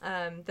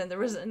 Then there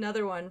was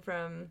another one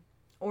from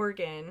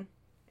Oregon,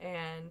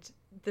 and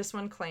this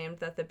one claimed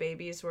that the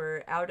babies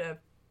were out of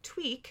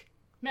tweak.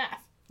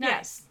 Math.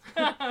 Nice.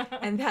 Yes.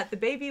 And that the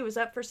baby was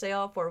up for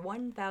sale for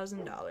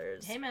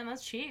 $1,000. Hey, man,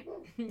 that's cheap.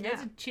 Yeah.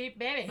 That's a cheap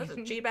baby. That's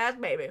a cheap-ass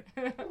baby.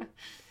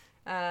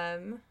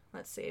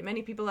 Let's see.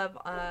 Many people have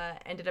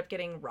ended up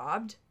getting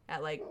robbed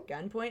at, like,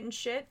 gunpoint and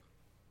shit.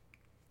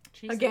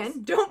 Jesus.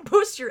 Again, don't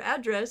post your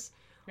address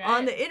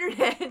on the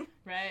internet.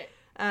 Right.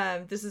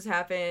 This has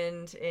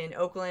happened in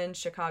Oakland,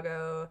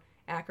 Chicago,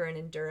 Akron,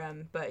 and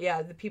Durham. But,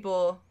 yeah, the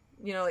people,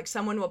 you know, like,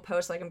 someone will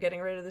post, like, I'm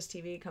getting rid of this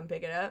TV, come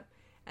pick it up.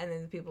 And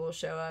then the people will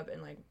show up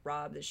and, like,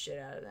 rob the shit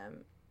out of them.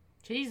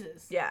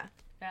 Jesus. Yeah.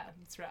 Yeah,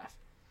 it's rough.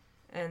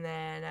 And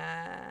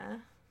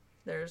then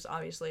there's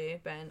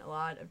obviously been a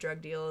lot of drug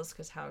deals,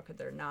 because how could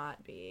there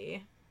not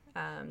be?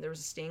 There was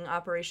a sting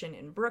operation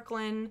in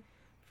Brooklyn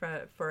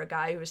for a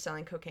guy who was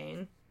selling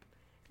cocaine.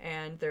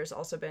 And there's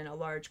also been a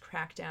large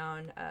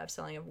crackdown of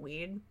selling of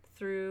weed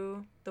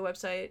through the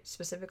website,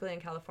 specifically in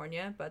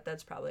California, but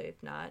that's probably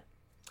not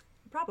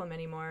a problem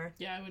anymore.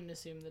 Yeah, I wouldn't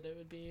assume that it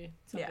would be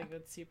something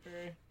that's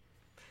super...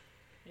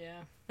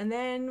 Yeah. And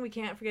then we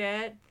can't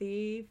forget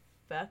the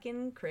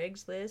fucking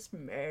Craigslist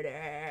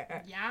murder.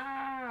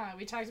 Yeah.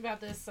 We talked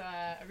about this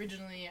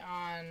originally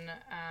on...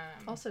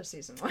 also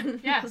season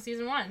 1. Yeah,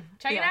 season 1.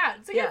 Check it out.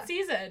 It's a good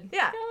season.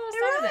 Yeah,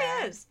 it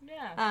really is.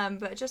 Yeah.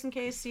 But just in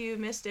case you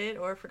missed it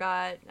or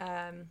forgot,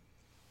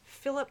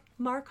 Philip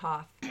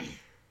Markoff,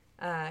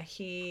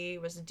 he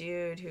was a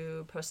dude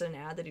who posted an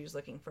ad that he was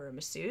looking for a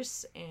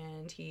masseuse,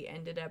 and he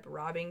ended up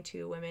robbing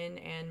 2 women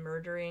and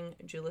murdering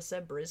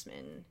Julissa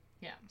Brisman.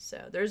 Yeah.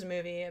 So there's a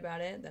movie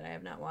about it that I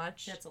have not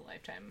watched. That's a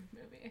Lifetime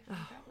movie. Oh,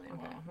 probably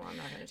okay. won't. Well, I'm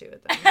not going to do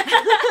it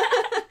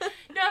then.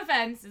 No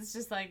offense. It's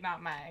just, like,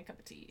 not my cup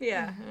of tea.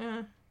 Yeah.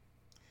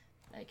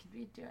 I could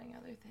be doing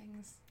other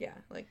things. Yeah,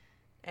 like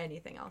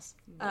anything else.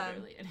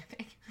 Literally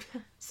anything.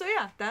 So,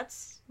 yeah,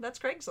 that's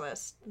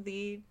Craigslist,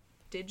 the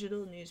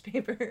digital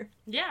newspaper.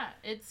 Yeah,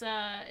 it's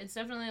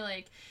definitely,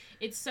 like,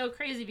 it's so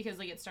crazy because,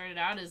 like, it started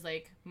out as,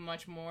 like,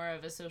 much more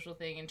of a social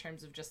thing in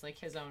terms of just, like,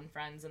 his own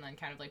friends, and then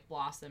kind of, like,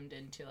 blossomed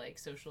into, like,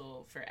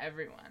 social for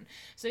everyone.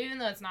 So even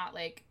though it's not,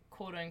 like,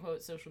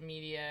 quote-unquote social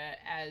media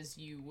as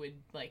you would,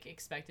 like,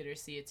 expect it or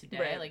see it today.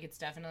 Right. Like, it's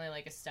definitely,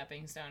 like, a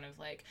stepping stone of,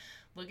 like,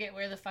 look at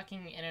where the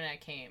fucking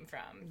internet came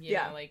from. You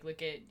Yeah. know, like,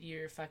 look at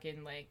your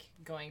fucking, like,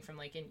 going from,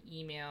 like, an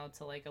email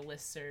to, like, a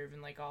listserv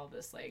and, like, all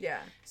this, like... Yeah.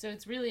 So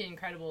it's really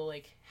incredible,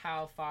 like,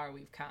 how far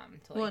we've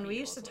come to, like, Well, and be we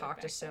able used to look talk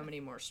to back so then. many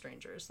more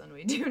strangers than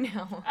we do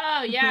now.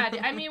 Oh, yeah.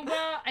 I mean,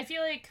 well, I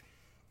feel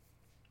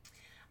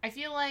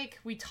like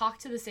we talk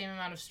to the same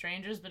amount of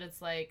strangers, but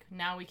it's like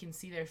now we can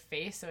see their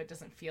face, so it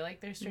doesn't feel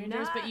like they're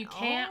strangers. Not but you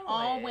can't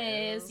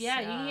always. Yeah,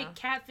 you can get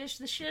catfish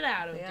the shit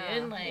out of,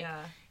 dude. Like,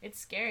 it's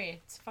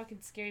scary. It's a fucking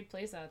scary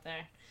place out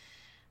there.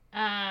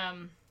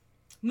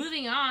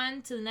 Moving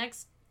on to the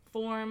next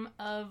form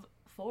of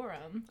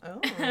forum.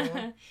 Oh.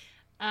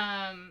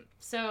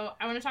 So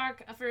I want to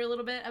talk for a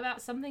little bit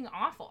about Something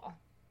Awful,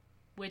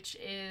 which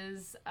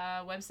is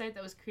a website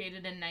that was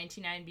created in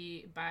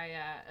 1990 by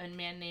a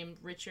man named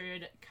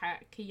Richard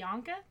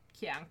Kiyanka?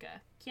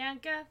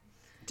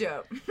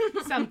 Dope.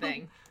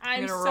 Something.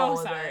 I'm so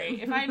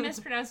sorry. If I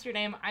mispronounced your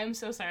name, I'm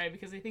so sorry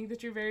because I think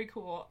that you're very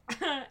cool.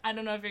 I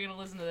don't know if you're going to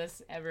listen to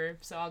this ever,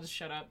 so I'll just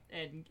shut up.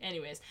 And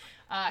anyways,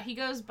 he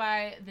goes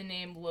by the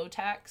name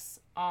Lotex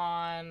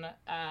on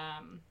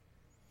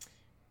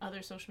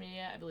other social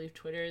media. I believe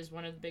Twitter is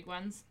one of the big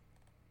ones.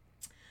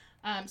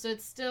 So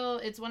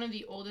it's one of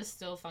the oldest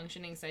still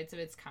functioning sites of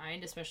its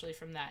kind, especially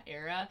from that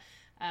era,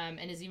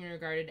 and is even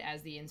regarded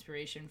as the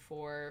inspiration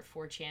for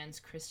 4chan's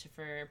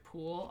Christopher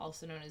Poole,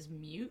 also known as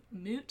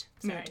Moot.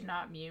 Sorry,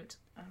 not Mute.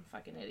 I'm a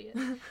fucking idiot.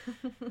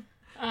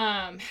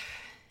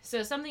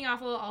 So Something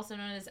Awful, also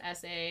known as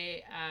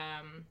SA,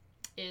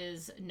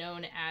 is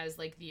known as,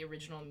 like, the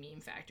original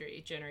meme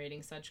factory,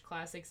 generating such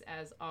classics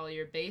as All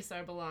Your Base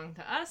Are Belong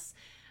to Us.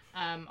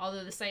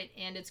 Although the site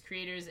and its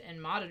creators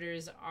and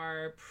monitors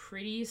are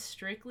pretty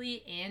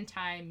strictly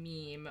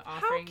anti-meme,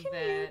 offering How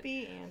can you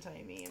be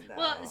anti-meme, though?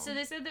 Well, so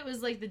they said that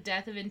was, like, the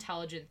death of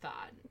intelligent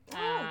thought.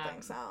 I don't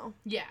think so.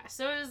 Yeah,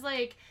 so it was,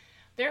 like,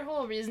 their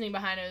whole reasoning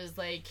behind it was,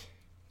 like,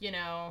 you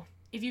know,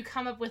 if you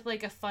come up with,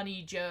 like, a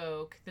funny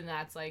joke, then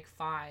that's, like,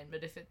 fine.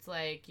 But if it's,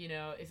 like, you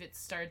know, if it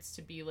starts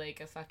to be,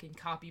 like, a fucking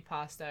copy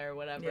pasta or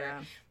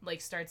whatever,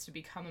 like, starts to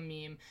become a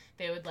meme,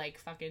 they would, like,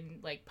 fucking,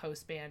 like,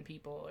 post-ban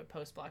people or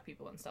post-block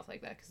people and stuff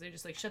like that. Because they're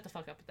just, like, shut the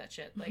fuck up with that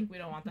shit. Like, we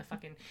don't want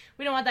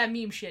we don't want that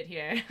meme shit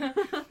here.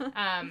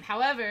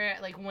 However,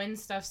 like, when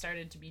stuff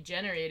started to be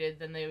generated,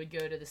 then they would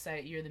go to the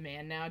site You're the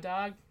Man Now,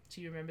 Dog.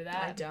 Do you remember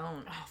that? I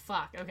don't. Oh,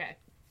 fuck. Okay.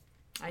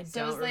 I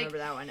don't remember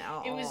that one at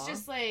all. It was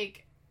just,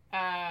 like...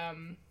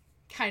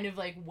 kind of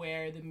like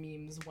where the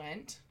memes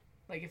went.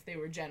 Like if they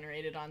were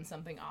generated on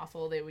Something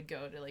Awful, they would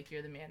go to like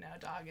You're the Man Now,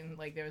 Dog, and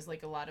like there was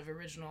like a lot of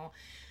original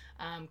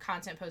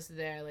content posted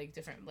there, like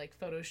different like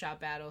Photoshop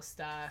battle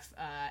stuff,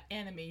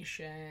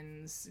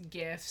 animations,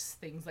 GIFs,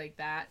 things like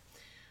that.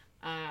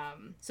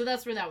 So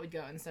that's where that would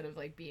go instead of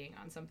like being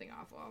on Something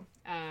Awful.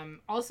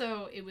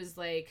 Also, it was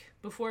like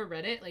before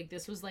Reddit, like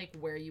this was like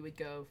where you would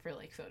go for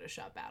like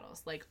Photoshop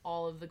battles. Like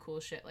all of the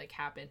cool shit like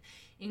happened,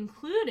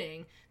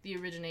 including the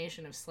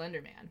origination of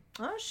Slender Man.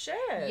 Oh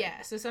shit.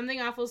 Yeah, so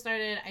Something Awful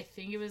started, I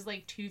think it was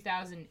like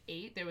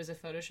 2008. There was a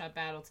Photoshop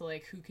battle to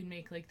like who can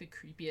make like the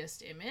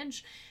creepiest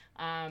image.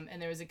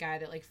 And there was a guy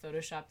that like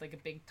Photoshopped like a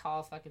big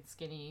tall fucking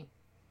skinny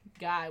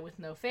guy with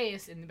no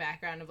face in the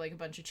background of like a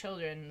bunch of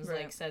children and was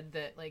like said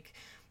that like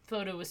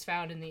photo was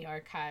found in the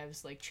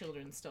archives, like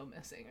children still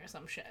missing or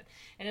some shit,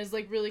 and it was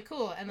like really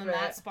cool. And then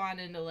that spawned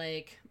into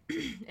like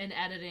an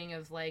editing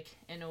of like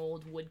an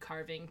old wood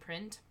carving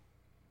print,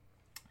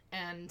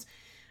 and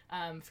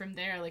from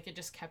there like it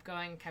just kept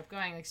going,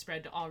 like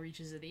spread to all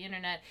reaches of the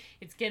internet.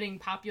 It's getting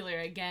popular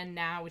again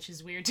now, which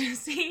is weird to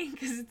see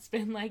because it's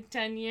been like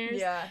 10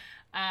 years.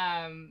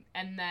 And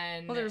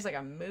then there was like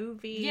a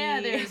movie. Yeah,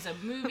 there was a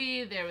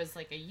movie. There was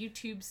like a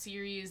YouTube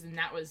series, and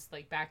that was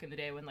like back in the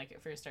day when like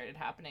it first started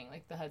happening,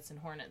 like the Hudson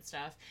Hornet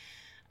stuff.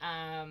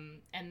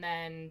 And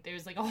then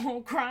there's like a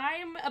whole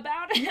crime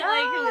about it,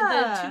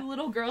 like the two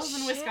little girls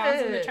in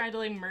Wisconsin that tried to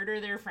like murder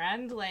their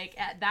friend. Like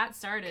that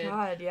started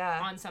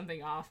on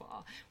Something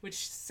Awful,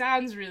 which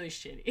sounds really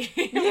shitty.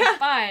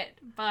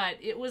 but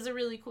it was a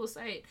really cool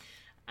site.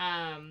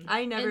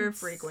 I never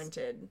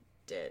frequented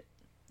it.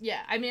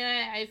 Yeah, I mean,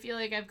 I feel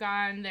like I've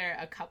gone there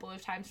a couple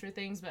of times for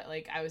things, but,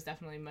 like, I was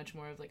definitely much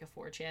more of, like, a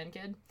 4chan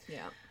kid.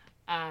 Yeah.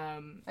 I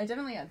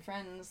definitely had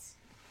friends,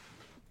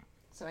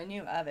 so I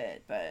knew of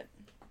it, but...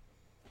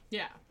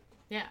 Yeah.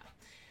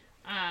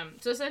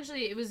 So,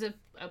 essentially, it was a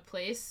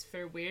place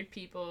for weird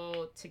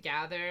people to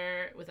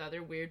gather with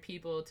other weird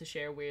people to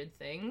share weird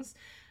things.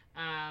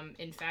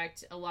 In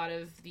fact,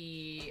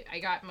 I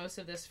got most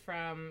of this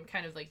from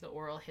kind of, like, the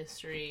oral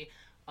history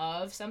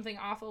of Something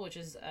Awful, which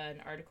is an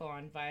article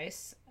on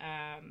Vice,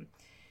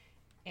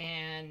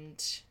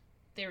 and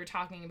they were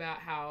talking about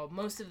how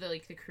most of the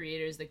like the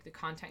creators, like the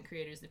content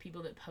creators, the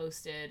people that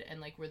posted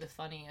and like were the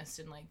funniest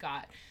and like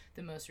got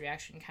the most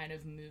reaction kind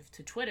of moved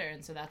to Twitter,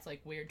 and so that's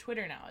like weird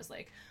Twitter now is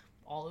like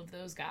all of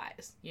those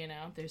guys, you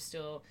know, they're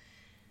still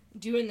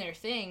doing their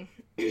thing.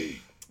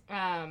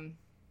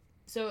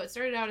 So it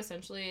started out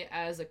essentially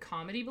as a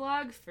comedy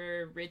blog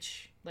for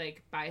Rich,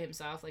 like, by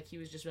himself. Like, he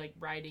was just, like,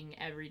 writing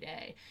every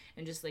day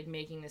and just, like,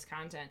 making this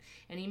content.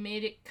 And he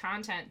made it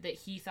content that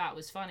he thought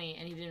was funny,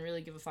 and he didn't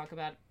really give a fuck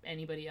about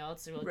anybody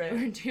else or what they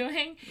were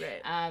doing.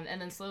 Right. And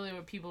then slowly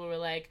people were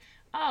like,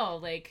 oh,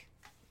 like,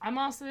 I'm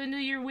also into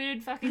your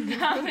weird fucking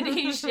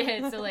comedy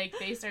shit. So, like,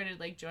 they started,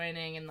 like,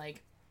 joining and,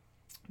 like,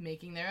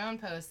 making their own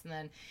posts, and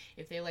then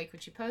if they like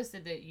what you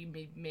posted, that you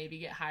maybe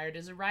get hired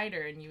as a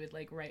writer, and you would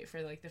like write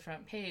for like the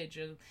front page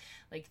or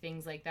like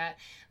things like that.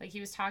 Like,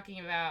 he was talking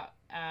about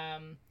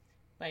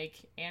like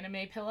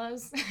anime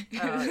pillows.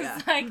 Oh,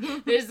 yeah.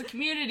 Like, there's a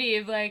community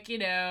of like, you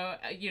know,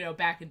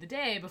 back in the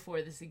day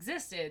before this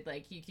existed,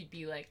 like, you could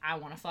be like, I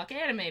want to fuck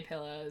anime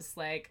pillows,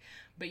 like,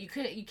 but you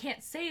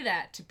can't say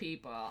that to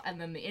people. And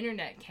then the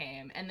internet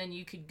came, and then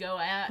you could go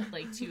out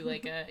like to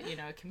like a, you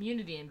know, a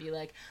community and be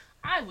like,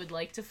 I would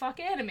like to fuck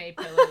anime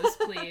pillows,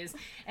 please.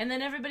 And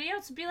then everybody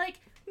else would be like,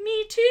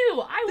 me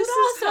too. I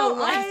would also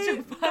like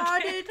to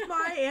fuck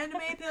my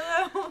anime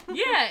pillow.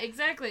 Yeah,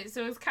 exactly.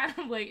 So it's kind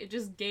of like, it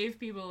just gave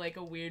people like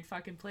a weird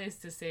fucking place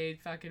to say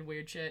fucking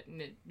weird shit,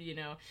 and it, you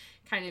know,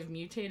 kind of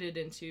mutated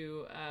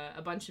into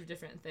a bunch of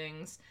different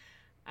things.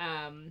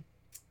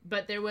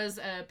 But there was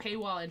a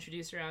paywall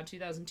introduced around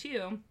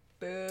 2002.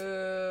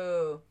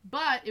 Boo.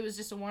 But it was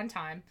just a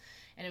one-time.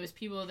 And it was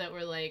people that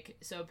were like,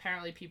 so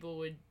apparently people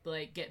would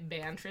like get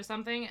banned for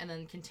something and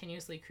then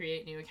continuously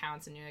create new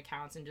accounts and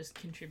just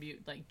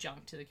contribute like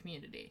junk to the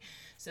community.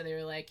 So they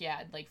were like,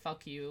 yeah, like,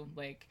 fuck you.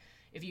 Like,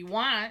 if you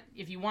want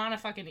to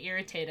fucking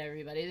irritate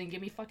everybody, then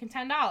give me fucking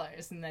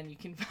 $10 and then you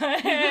can,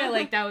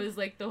 like, that was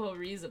like the whole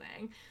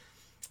reasoning.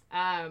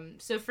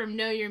 So from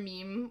Know Your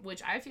Meme,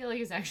 which I feel like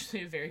is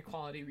actually a very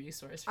quality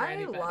resource for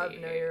anybody. I love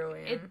Know Your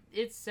Meme.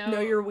 It's so...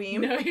 Know Your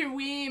Weem. Know Your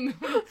Weem.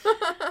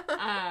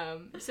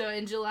 So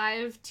in July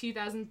of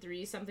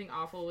 2003, Something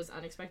Awful was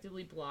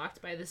unexpectedly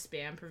blocked by the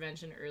Spam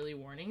Prevention Early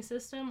Warning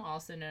System,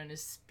 also known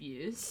as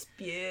SPEWS.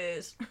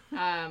 SPEWS.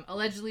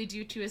 Allegedly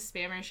due to a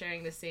spammer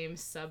sharing the same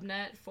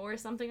subnet for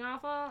Something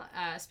Awful.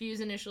 SPEWS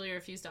initially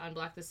refused to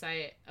unblock the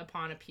site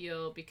upon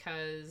appeal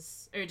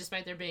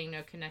despite there being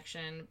no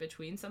connection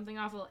between Something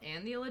Awful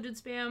and the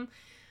alleged spam,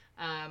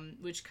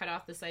 which cut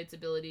off the site's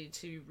ability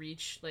to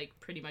reach like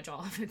pretty much all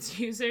of its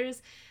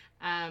users.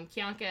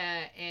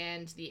 Kionka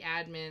and the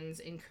admins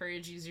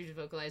encourage users to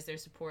vocalize their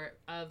support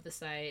of the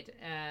site,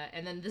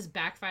 and then this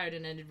backfired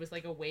and ended with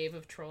like a wave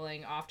of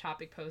trolling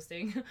off-topic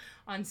posting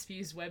on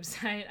SPEW's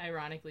website,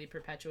 ironically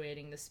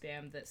perpetuating the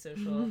spam that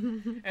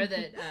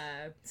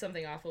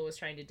Something Awful was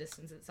trying to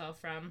distance itself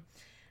from.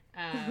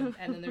 And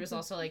then there was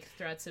also like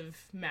threats of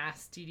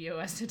mass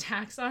DDoS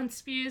attacks on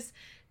SPEWS.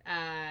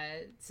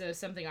 So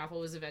Something Awful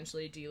was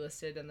eventually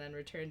delisted and then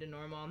returned to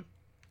normal.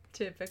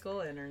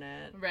 Typical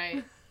internet.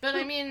 Right. But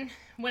I mean,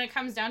 when it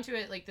comes down to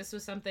it, like, this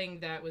was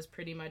something that was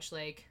pretty much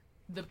like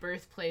the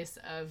birthplace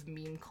of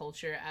meme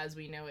culture as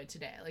we know it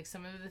today. Like,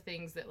 some of the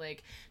things that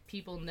like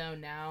people know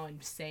now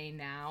and say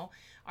now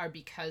are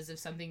because of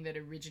something that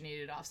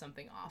originated off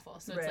Something Awful.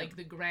 So it's like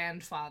the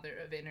grandfather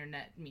of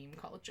internet meme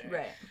culture.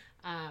 Right.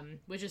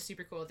 Which is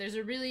super cool. There's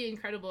a really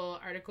incredible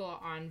article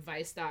on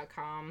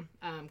Vice.com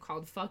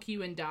called Fuck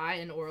You and Die,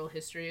 an Oral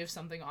History of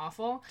Something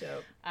Awful.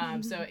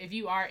 Dope. So if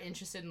you are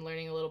interested in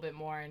learning a little bit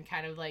more and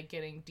kind of like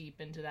getting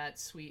deep into that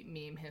sweet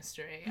meme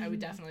history, I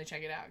would definitely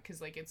check it out,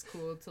 because like it's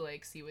cool to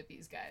like see what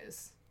these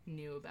guys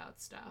knew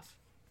about stuff.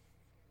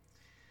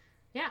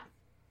 Yeah.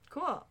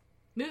 Cool.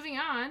 Moving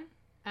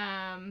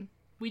on,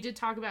 we did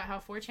talk about how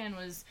 4chan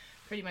was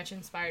pretty much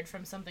inspired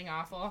from Something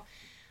Awful.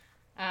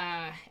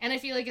 And I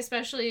feel like,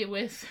 especially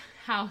with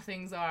how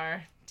things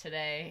are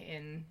today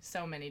in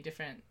so many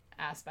different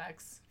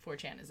aspects,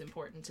 4chan is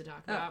important to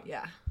talk about.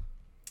 Yeah.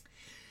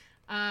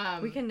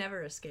 We can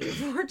never escape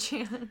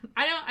 4chan.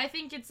 I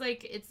think it's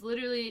like,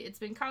 it's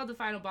been called the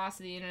final boss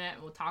of the internet,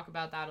 and we'll talk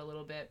about that a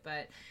little bit,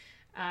 but,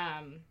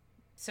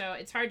 so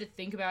it's hard to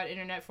think about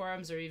internet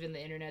forums or even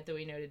the internet that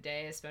we know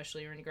today,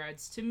 especially in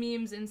regards to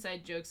memes,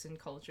 inside jokes, and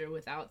culture,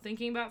 without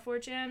thinking about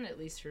 4chan, at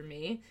least for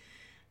me.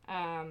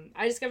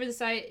 I discovered the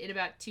site in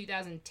about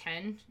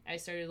 2010. I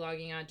started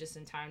logging on just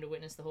in time to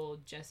witness the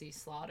whole Jesse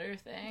Slaughter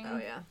thing. Oh,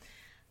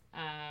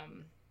 yeah.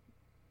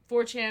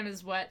 4chan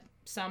is what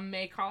some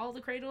may call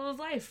the cradle of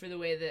life for the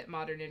way that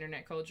modern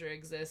internet culture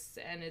exists,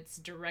 and it's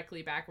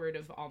directly backward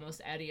of almost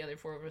any other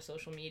form of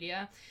social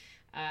media.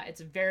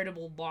 It's a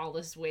veritable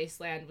lawless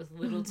wasteland with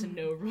little to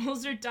no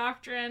rules or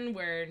doctrine,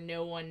 where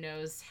no one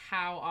knows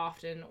how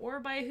often or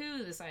by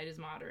who the site is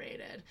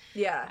moderated.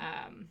 Yeah.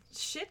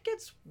 Shit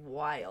gets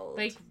wild.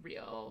 Like,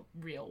 real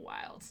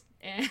wild.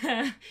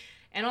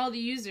 And all the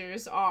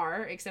users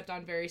are, except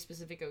on very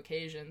specific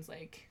occasions,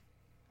 like,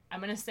 I'm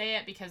going to say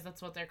it because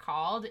that's what they're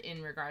called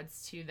in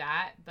regards to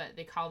that, but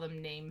they call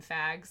them name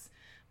fags,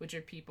 which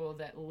are people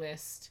that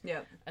list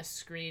a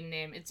screen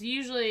name. It's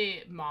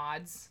usually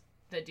mods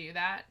that do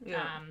that.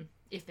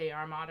 If they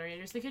are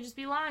moderators, they could just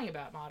be lying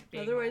about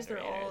being otherwise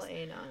moderators.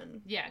 They're all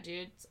anon. Yeah,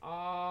 dude, it's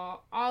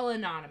all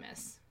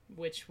anonymous,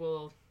 which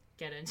we'll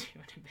get into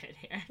in a bit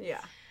here.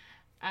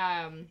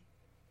 Yeah.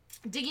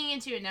 digging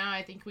into it now,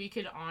 I think we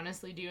could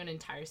honestly do an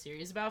entire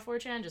series about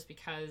 4chan just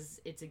because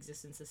its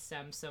existence has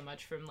stemmed so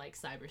much from, like,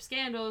 cyber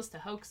scandals to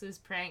hoaxes,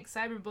 pranks,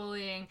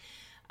 cyberbullying,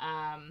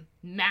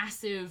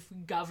 massive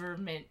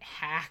government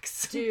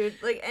hacks. Dude,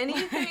 like,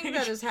 anything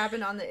that has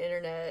happened on the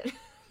internet.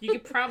 You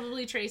could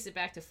probably trace it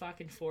back to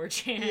fucking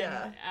 4chan.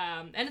 Yeah.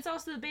 And it's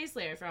also the base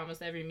layer for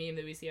almost every meme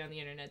that we see on the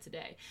internet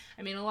today.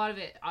 I mean, a lot of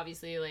it,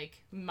 obviously,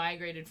 like,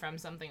 migrated from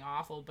something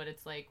awful, but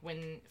it's like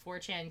when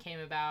 4chan came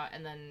about,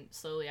 and then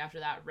slowly after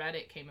that,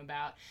 Reddit came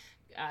about,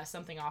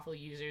 something awful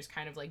users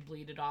kind of, like,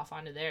 bleeded off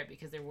onto there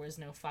because there was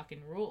no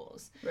fucking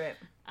rules. Right.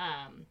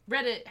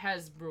 Reddit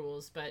has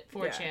rules, but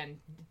 4chan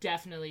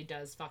definitely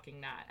does fucking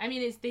not. I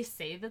mean, they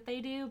say that they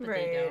do, but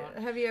they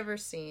don't. Have you ever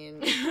seen?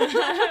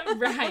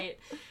 Right.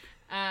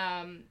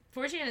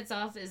 4chan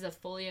itself is a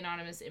fully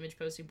anonymous image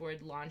posting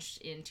board launched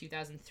in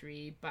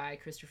 2003 by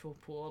Christopher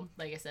Poole,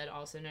 like I said,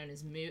 also known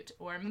as Moot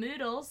or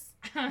Moodles.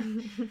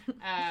 On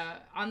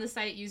the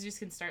site, users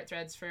can start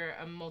threads for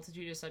a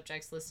multitude of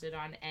subjects listed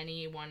on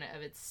any one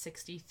of its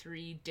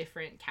 63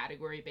 different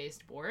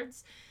category-based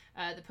boards.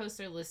 The posts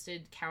are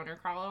listed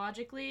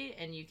counter-chronologically,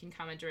 and you can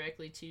comment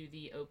directly to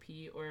the OP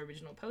or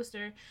original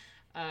poster,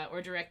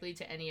 or directly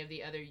to any of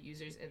the other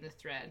users in the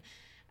thread.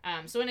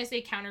 So when I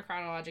say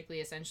counter-chronologically,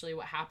 essentially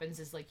what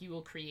happens is, like, you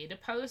will create a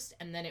post,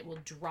 and then it will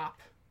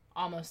drop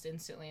almost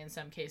instantly in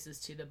some cases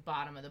to the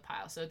bottom of the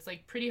pile. So it's,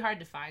 like, pretty hard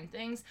to find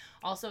things.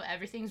 Also,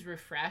 everything's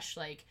refreshed.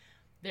 Like,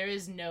 there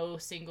is no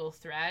single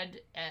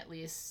thread, at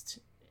least,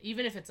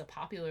 even if it's a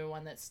popular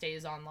one, that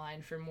stays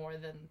online for more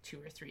than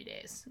 2 or 3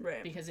 days.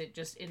 Right. Because it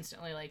just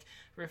instantly, like,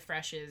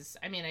 refreshes.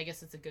 I mean, I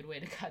guess it's a good way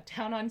to cut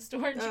down on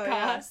storage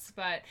costs,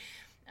 but,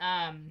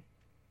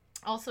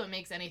 also, it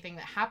makes anything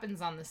that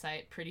happens on the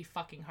site pretty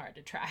fucking hard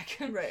to track.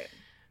 Right.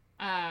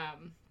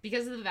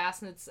 Because of the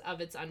vastness of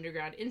its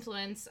underground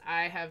influence,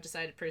 I have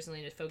decided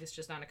personally to focus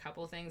just on a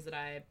couple of things that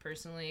I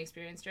personally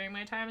experienced during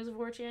my time as a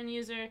 4chan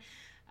user,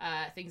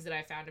 things that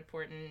I found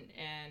important,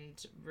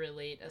 and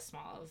relate a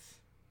small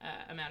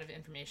amount of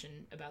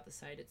information about the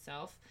site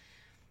itself.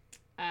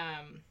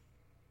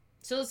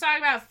 So let's talk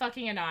about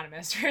fucking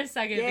Anonymous for a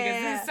second,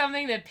 because this is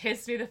something that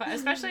pissed me the fuck,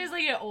 especially as,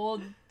 like, an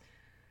old,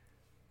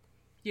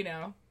 you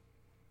know,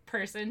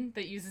 person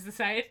that uses the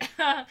site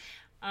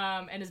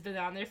and has been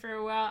on there for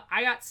a while.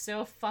 I got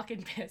so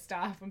fucking pissed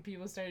off when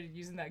people started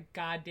using that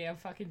goddamn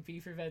fucking V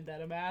for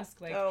Vendetta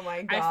mask. Like, oh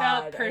my god, I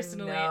felt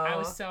personally, I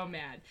was so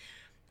mad.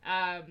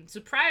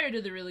 So prior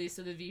to the release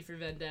of the V for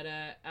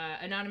Vendetta,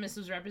 Anonymous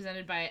was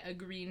represented by a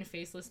green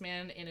faceless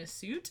man in a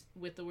suit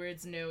with the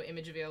words "no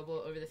image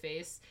available" over the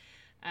face.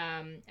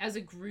 As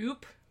a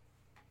group,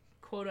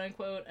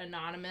 quote-unquote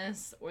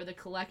Anonymous, or the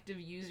collective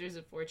users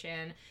of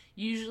 4chan,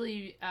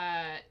 usually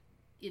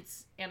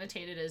it's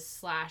annotated as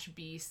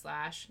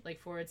 /b/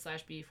 like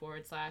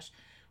 /b/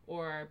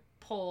 or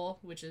poll,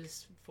 which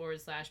is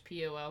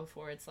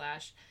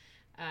 /pol/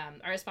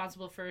 are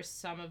responsible for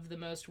some of the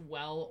most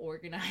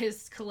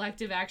well-organized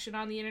collective action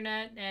on the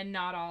internet, and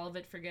not all of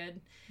it for good.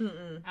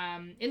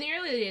 In the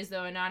early days,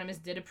 though, Anonymous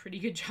did a pretty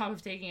good job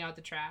of taking out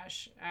the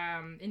trash.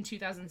 In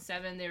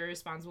 2007, they were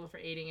responsible for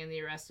aiding in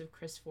the arrest of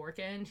Chris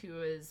Forkin, who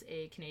was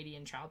a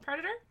Canadian child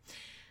predator.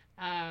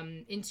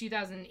 In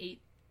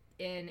 2008,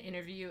 an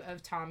interview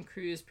of Tom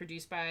Cruise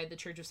produced by the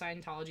Church of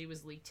Scientology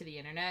was leaked to the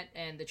internet,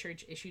 and the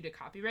church issued a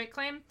copyright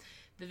claim.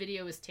 The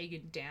video was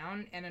taken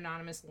down, and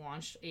Anonymous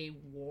launched a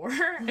war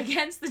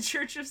against the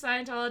Church of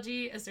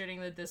Scientology, asserting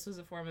that this was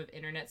a form of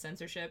internet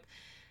censorship.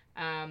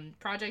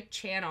 Project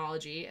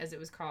Chanology, as it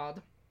was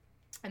called,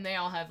 and they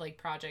all have, like,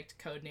 project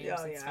code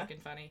names. It's fucking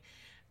funny.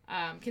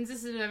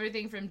 Consisted of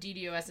everything from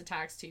DDoS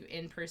attacks to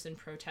in-person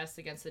protests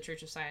against the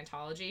Church of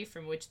Scientology,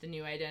 from which the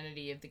new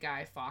identity of the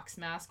Guy Fawkes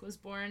mask was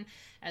born,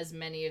 as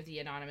many of the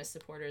Anonymous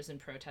supporters and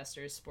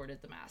protesters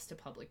sported the mask to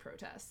public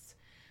protests.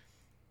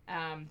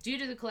 Due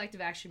to the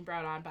collective action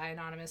brought on by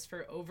Anonymous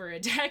for over a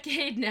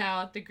decade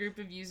now, the group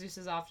of users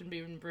has often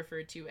been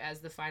referred to as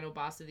the final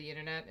boss of the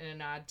internet, in a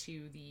nod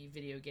to the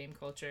video game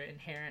culture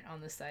inherent on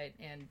the site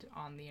and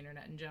on the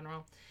internet in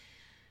general.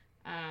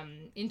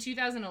 In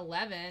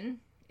 2011,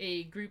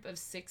 a group of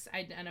 6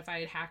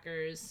 identified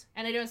hackers,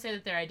 and I don't say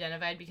that they're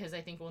identified because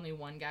I think only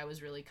one guy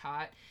was really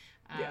caught.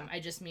 I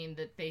just mean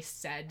that they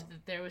said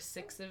that there was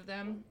 6 of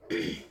them,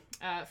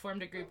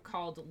 formed a group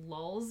called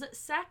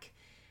LulzSec,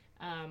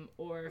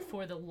 or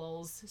For the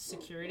Lulz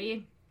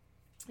Security,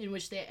 in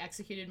which they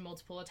executed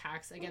multiple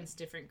attacks against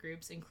different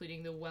groups,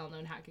 including the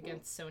well-known hack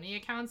against Sony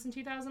accounts in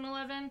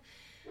 2011.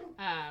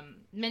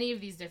 Many of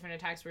these different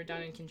attacks were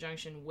done in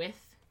conjunction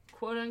with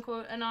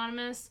quote-unquote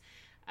Anonymous,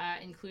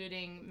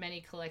 including many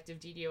collective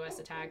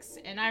DDoS attacks.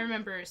 And I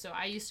remember, so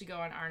I used to go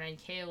on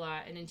R9K a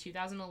lot, and in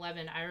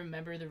 2011, I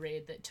remember the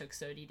raid that took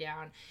Sodi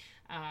down.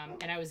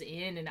 And I was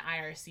in an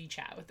IRC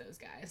chat with those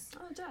guys.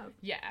 Oh, dope.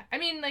 Yeah. I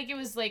mean, like, it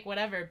was, like,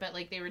 whatever, but,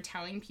 like, they were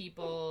telling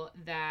people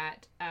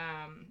that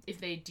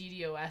if they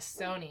DDoS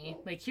Sony,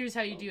 like, here's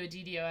how you do a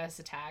DDoS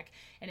attack,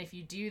 and if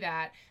you do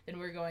that, then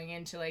we're going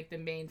into, like, the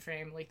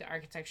mainframe, like, the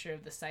architecture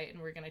of the site,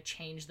 and we're going to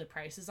change the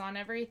prices on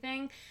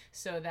everything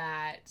so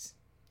that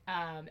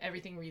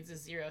everything reads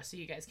as 0, so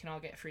you guys can all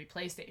get free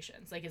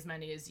PlayStations, like as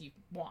many as you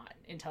want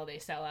until they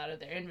sell out of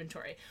their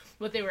inventory.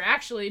 What they were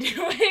actually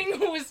doing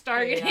was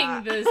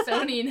targeting the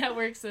Sony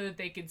network so that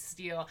they could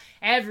steal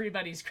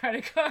everybody's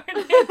credit card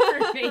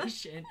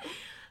information.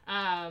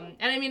 And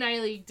I mean, I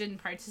like didn't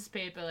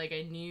participate, but like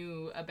I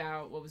knew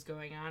about what was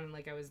going on, and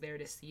like I was there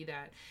to see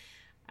that.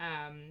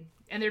 And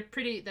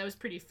that was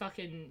pretty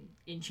fucking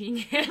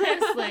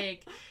ingenious.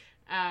 Like,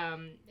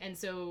 and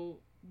so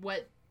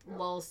what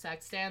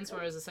lulzsec stands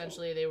for is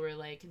essentially they were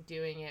like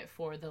doing it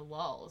for the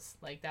lulz.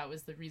 Like that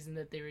was the reason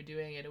that they were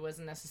doing it. It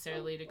wasn't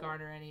necessarily to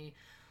garner any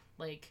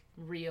like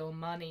real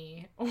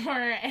money or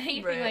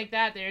anything like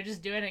that. They were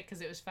just doing it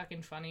because it was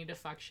fucking funny to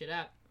fuck shit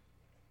up.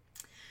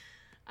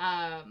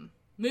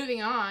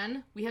 Moving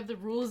on, we have the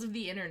rules of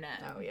the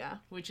internet. Oh yeah.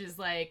 Which is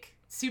like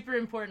super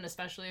important,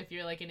 especially if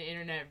you're like an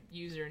internet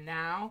user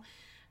now.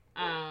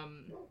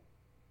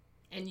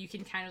 And you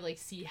can kind of like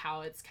see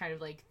how it's kind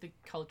of like the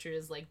culture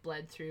is like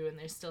bled through, and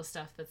there's still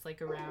stuff that's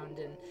like around.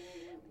 And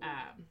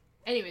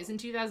anyways, in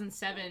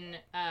 2007,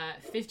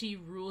 50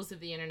 rules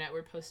of the internet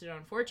were posted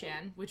on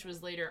 4chan, which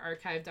was later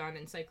archived on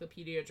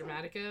Encyclopedia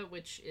Dramatica,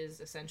 which is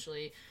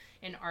essentially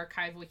an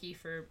archive wiki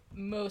for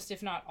most,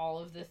 if not all,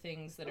 of the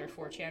things that are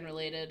 4chan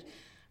related.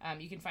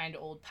 You can find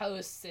old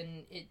posts,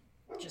 and it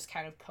just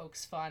kind of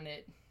pokes fun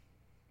at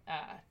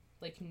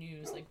like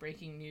news, like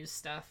breaking news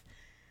stuff.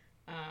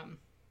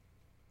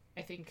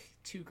 I think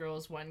 2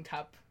 Girls, 1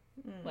 Cup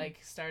like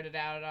started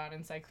out on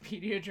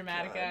Encyclopedia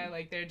Dramatica. God.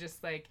 Like they're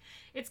just like,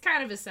 it's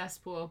kind of a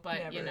cesspool, but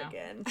never you know.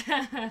 Again.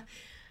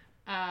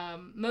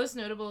 Most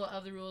notable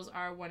of the rules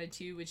are 1 and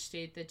 2, which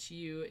state that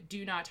you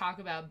do not talk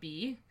about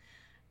B.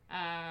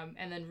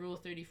 And then Rule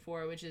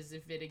 34, which is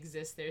if it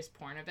exists, there's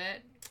porn of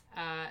it.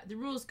 The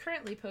rules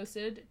currently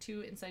posted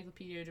to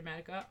Encyclopedia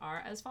Dramatica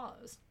are as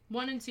follows.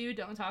 1 and 2,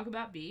 don't talk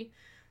about B.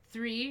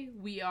 3,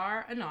 we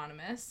are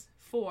anonymous.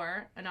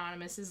 4,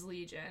 anonymous is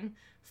legion.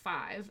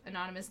 5,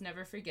 anonymous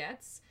never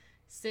forgets.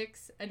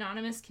 6,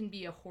 anonymous can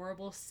be a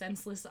horrible,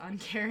 senseless,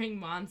 uncaring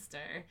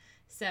monster.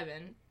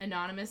 7,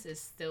 anonymous is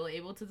still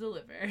able to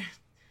deliver.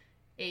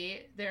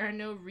 8, there are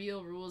no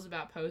real rules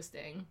about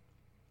posting.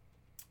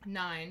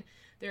 9,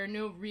 there are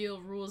no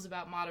real rules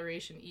about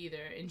moderation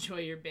either. Enjoy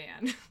your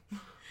ban.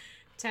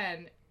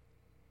 10,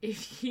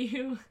 if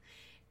you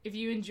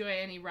enjoy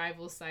any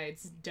rival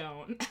sites,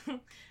 don't.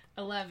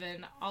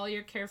 11, all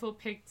your carefully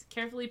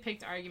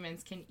picked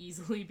arguments can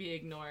easily be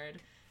ignored.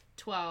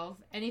 12,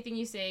 anything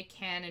you say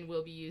can and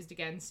will be used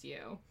against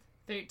you.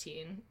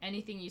 13,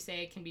 anything you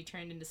say can be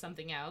turned into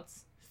something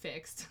else.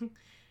 Fixed.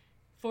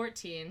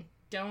 14,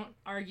 don't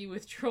argue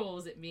with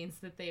trolls, it means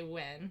that they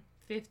win.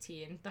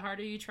 15, the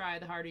harder you try,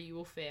 the harder you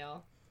will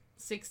fail.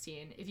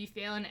 16, if you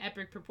fail in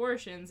epic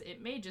proportions, it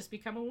may just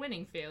become a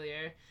winning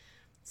failure.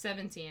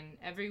 17,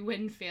 every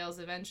win fails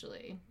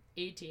eventually.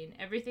 18,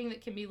 everything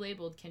that can be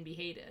labeled can be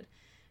hated.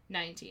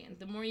 19,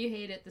 the more you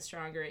hate it, the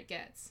stronger it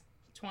gets.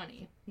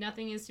 20,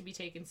 nothing is to be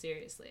taken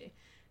seriously.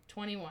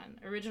 21,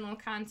 original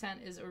content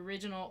is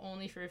original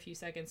only for a few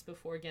seconds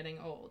before getting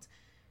old.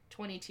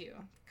 22,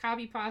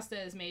 copy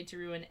pasta is made to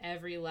ruin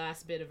every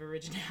last bit of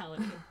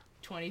originality.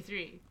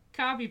 23,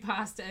 copy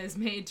pasta is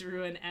made to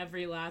ruin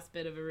every last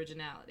bit of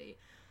originality.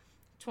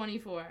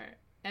 24,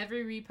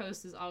 every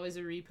repost is always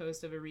a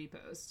repost of a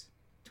repost.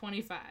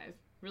 25,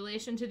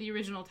 relation to the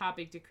original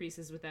topic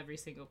decreases with every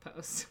single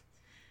post.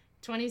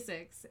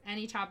 26,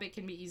 any topic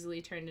can be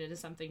easily turned into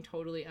something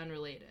totally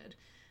unrelated.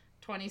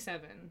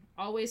 27,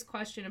 always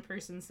question a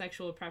person's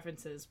sexual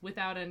preferences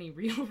without any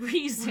real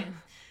reason.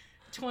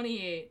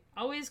 28,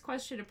 always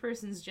question a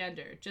person's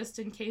gender, just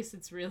in case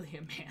it's really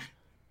a man.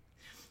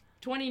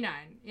 29,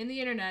 in the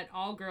internet,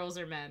 all girls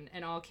are men,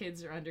 and all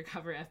kids are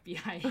undercover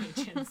FBI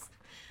agents.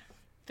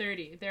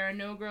 30, there are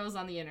no girls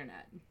on the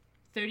internet.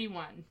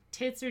 31,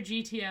 tits or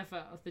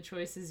GTFO, the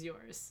choice is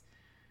yours.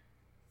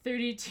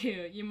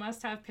 32, you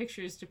must have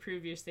pictures to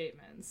prove your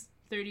statements.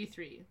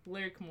 33,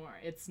 lurk more,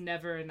 it's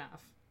never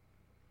enough.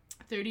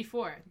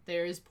 34,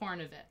 there is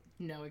porn of it,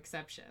 no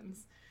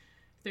exceptions.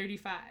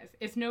 35,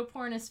 if no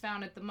porn is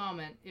found at the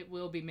moment, it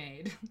will be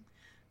made.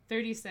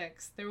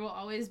 36, there will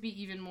always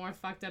be even more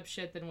fucked up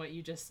shit than what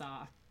you just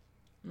saw.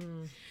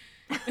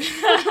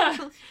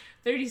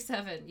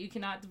 37, you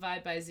cannot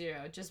divide by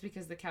 0 just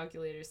because the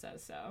calculator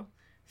says so.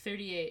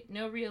 38,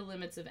 no real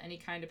limits of any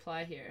kind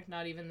apply here,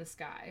 not even the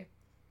sky.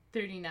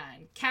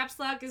 39, caps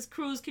lock is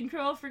cruise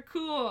control for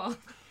cool.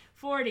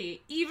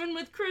 40, even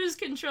with cruise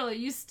control,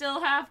 you still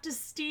have to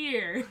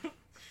steer.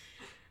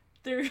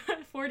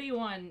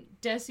 41,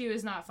 Desu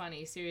is not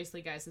funny.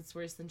 Seriously, guys, it's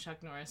worse than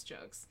Chuck Norris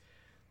jokes.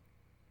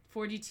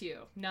 42,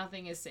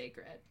 nothing is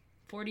sacred.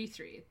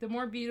 43, the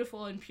more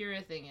beautiful and pure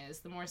a thing is,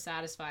 the more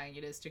satisfying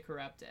it is to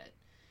corrupt it.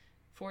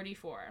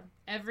 44,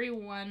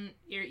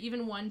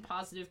 even one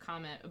positive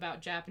comment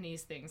about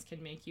Japanese things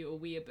can make you a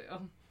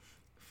weeaboo.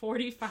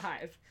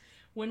 45,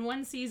 when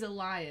one sees a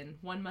lion,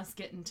 one must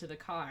get into the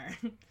car.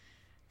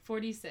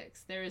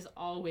 46, there is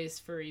always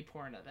furry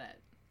porn of it.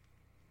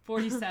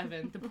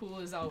 47, the pool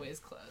is always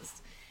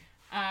closed.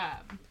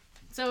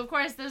 So of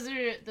course those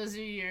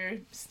are your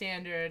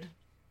standard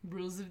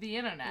rules of the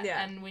internet.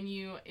 Yeah. And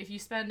if you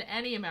spend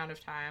any amount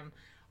of time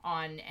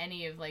on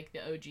any of like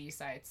the OG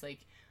sites, like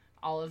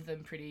all of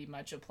them pretty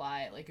much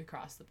apply like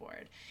across the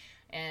board.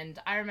 And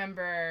I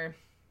remember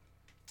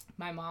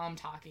my mom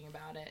talking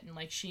about it, and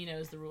like she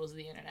knows the rules of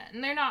the internet,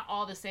 and they're not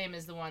all the same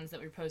as the ones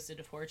that we posted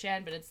to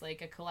 4chan, but it's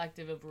like a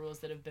collective of rules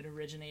that have been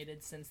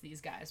originated since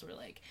these guys were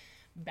like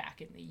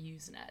back in the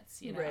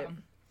Usenets, you know. Right.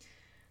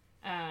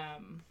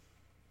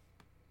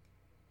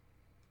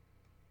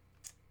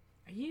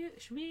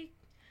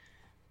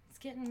 It's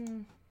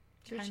getting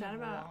Should we kind chat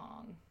of about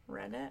long.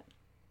 Reddit?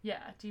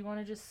 Yeah, do you want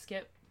to just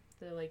skip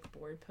the like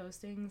board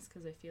postings,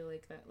 because I feel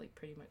like that like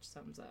pretty much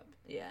sums up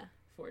Yeah.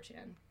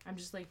 4chan. I'm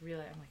just like I'm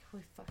like,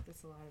 holy fuck,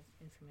 that's a lot of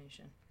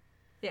information.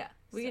 Yeah,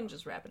 we can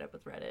just wrap it up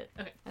with Reddit.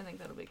 Okay. I think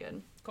that'll be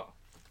good. Cool.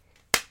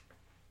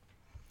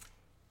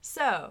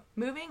 So,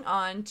 moving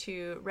on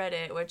to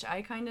Reddit, which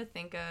I kind of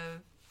think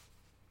of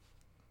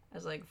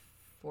as like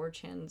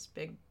 4chan's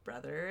big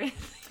brother.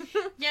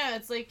 Yeah,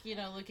 it's like, you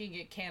know, looking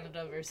at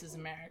Canada versus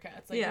America.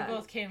 It's like Yeah. they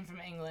both came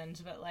from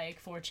England, but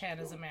like 4chan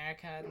is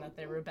America, and that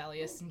they're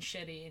rebellious and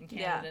shitty, and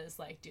Canada is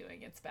like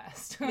doing its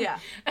best. Yeah.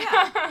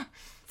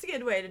 It's a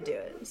good way to do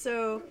it.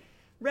 So,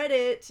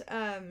 Reddit,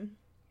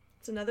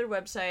 it's another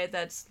website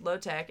that's low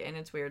tech and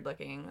it's weird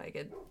looking. Like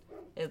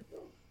it's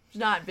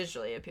not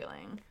visually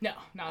appealing. No,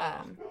 not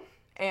at all.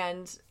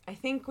 And I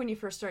think when you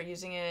first start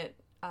using it,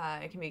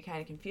 it can be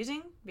kind of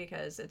confusing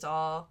because it's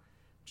all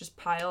just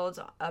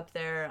piled up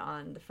there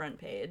on the front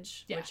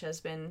page, which has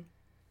been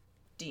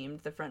deemed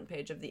the front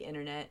page of the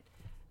internet.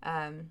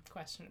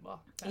 Questionable.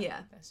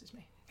 That's just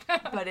me.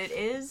 But it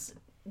is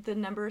the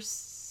number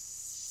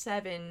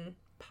 7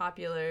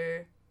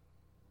 popular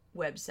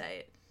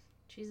website.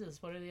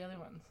 Jesus, what are the other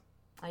ones?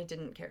 I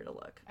didn't care to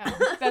look.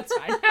 Oh, that's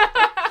fine.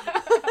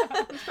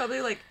 It's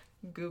probably like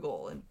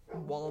Google and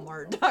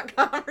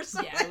Walmart.com or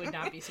something. Yeah, I would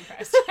not be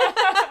surprised.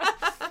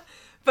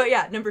 But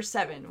yeah, number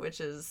 7,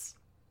 which is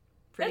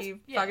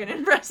pretty fucking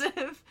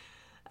impressive.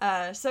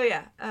 There's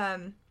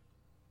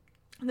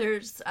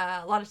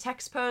a lot of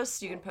text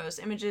posts. You can post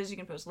images, you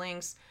can post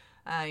links,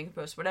 you can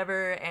post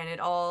whatever, and it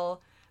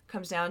all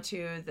comes down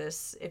to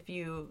this: if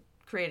you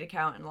create an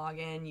account and log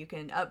in, you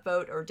can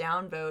upvote or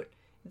downvote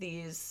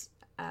these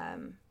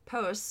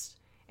posts,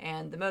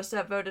 and the most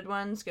upvoted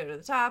ones go to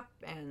the top,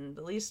 and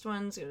the least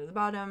ones go to the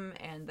bottom,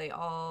 and they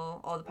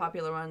all the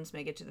popular ones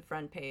make it to the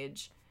front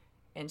page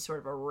in sort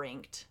of a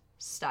ranked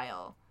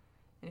style.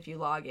 And if you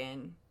log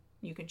in,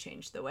 you can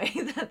change the way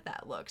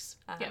that looks.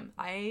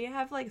 I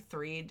have like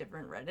 3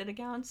 different Reddit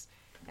accounts,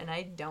 and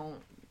I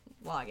don't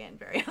log in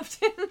very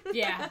often.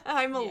 Yeah.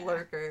 I'm a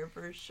lurker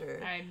for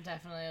sure. I'm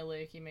definitely a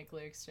lurky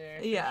McLurkster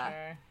for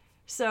sure.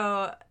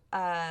 So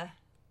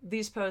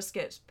these posts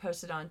get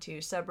posted onto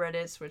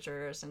subreddits, which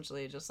are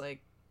essentially just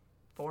like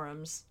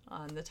forums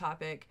on the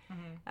topic.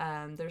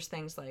 Mm-hmm. There's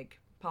things like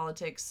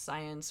politics,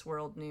 science,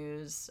 world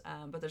news,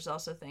 but there's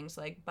also things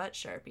like butt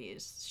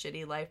sharpies,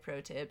 shitty life pro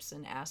tips,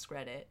 and Ask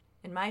Reddit.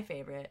 And my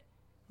favorite,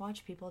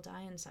 watch people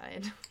die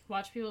inside.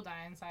 Watch people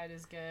die inside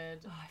is good.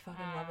 Oh, I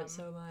fucking love it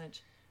so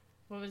much.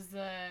 What was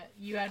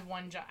you had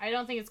one job? I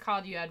don't think it's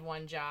called you had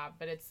one job,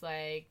 but it's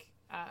like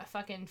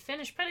fucking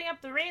finish putting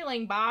up the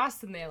railing,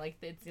 boss, and they like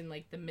it's in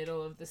like the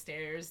middle of the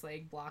stairs,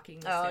 like blocking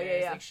the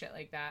stairs, like shit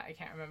like that. I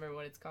can't remember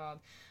what it's called.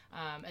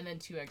 And then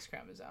 2X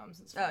chromosomes.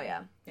 It's oh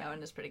yeah, that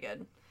one is pretty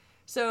good.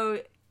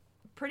 So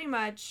pretty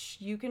much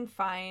you can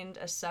find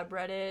a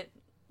subreddit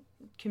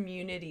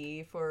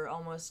community for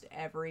almost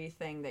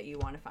everything that you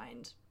want to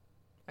find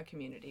a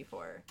community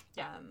for.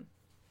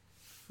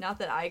 Not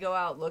that I go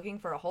out looking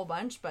for a whole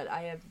bunch, but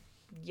I have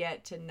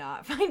yet to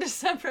not find a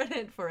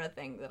subreddit for a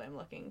thing that I'm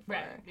looking for.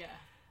 Right, yeah.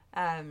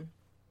 And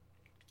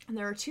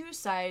there are 2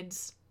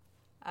 sides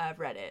of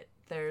Reddit.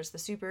 There's the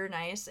super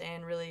nice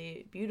and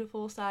really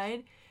beautiful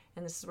side,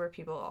 and this is where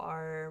people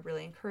are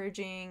really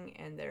encouraging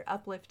and they're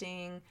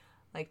uplifting.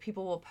 Like,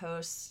 people will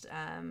post,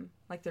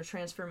 like, their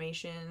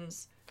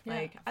transformations. Yeah.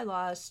 Like, I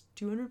lost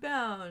 200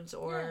 pounds,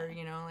 or,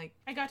 you know, like...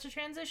 I got to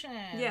transition.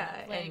 Yeah.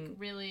 Like, and,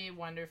 really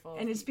wonderful.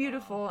 And it's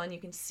beautiful, and you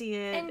can see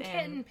it. And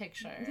kitten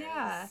pictures.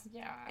 Yeah.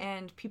 Yeah.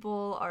 And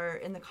people are,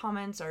 in the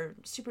comments, are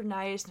super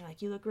nice. And they're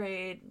like, you look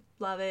great.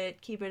 Love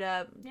it. Keep it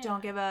up. Yeah.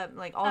 Don't give up.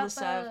 Like, all this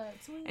stuff.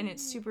 Sweet. And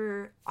it's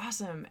super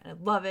awesome. And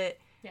I love it.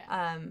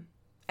 Yeah.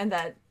 And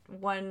that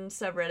one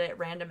subreddit,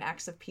 Random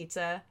Acts of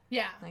Pizza.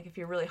 Yeah. Like, if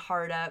you're really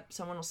hard up,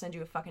 someone will send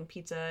you a fucking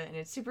pizza, and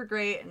it's super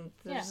great, and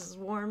there's this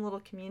warm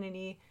little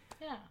community.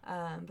 Yeah.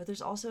 But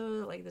there's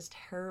also, like, this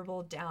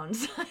terrible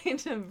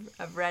downside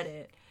of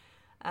Reddit.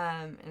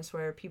 And it's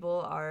where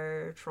people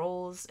are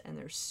trolls, and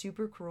they're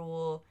super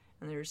cruel,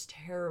 and there's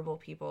terrible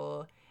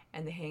people,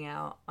 and they hang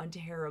out on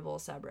terrible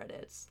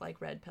subreddits,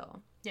 like Red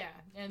Pill. Yeah,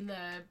 and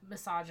the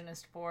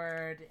misogynist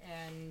board,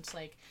 and,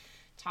 like...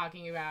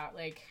 talking about,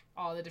 like,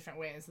 all the different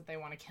ways that they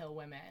want to kill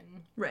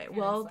women. Right. And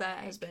well, that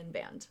has been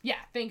banned. Yeah,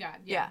 thank God.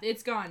 Yeah.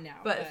 It's gone now.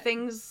 But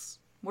things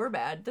were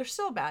bad. They're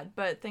still bad,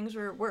 but things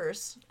were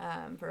worse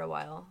for a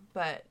while.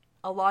 But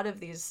a lot of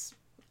these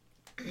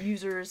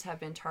users have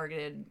been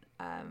targeted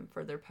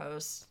for their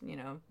posts, you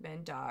know,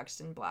 been doxxed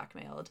and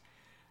blackmailed.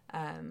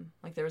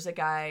 Like there was a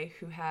guy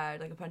who had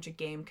like a bunch of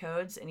game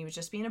codes and he was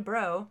just being a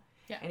bro.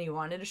 Yeah. And he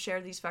wanted to share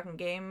these fucking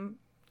game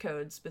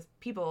codes with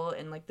people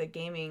in like the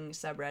gaming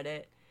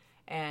subreddit.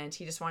 And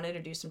he just wanted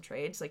to do some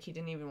trades. Like he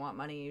didn't even want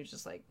money. He was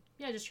just like,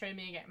 yeah, just trade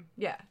me a game.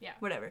 Yeah. Yeah.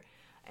 Whatever.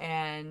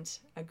 And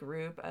a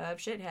group of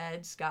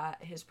shitheads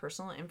got his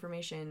personal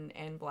information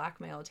and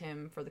blackmailed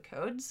him for the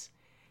codes.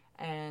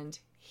 And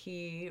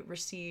he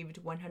received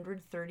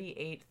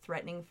 138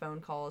 threatening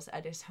phone calls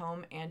at his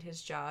home and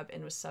his job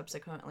and was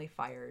subsequently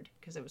fired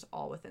because it was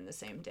all within the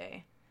same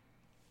day.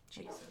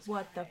 Jesus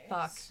what Christ. the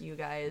fuck, you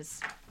guys?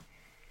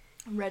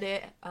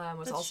 Reddit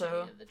was That's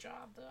also... shitty of the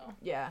job, though.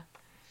 Yeah.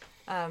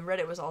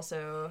 Reddit was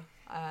also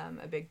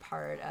a big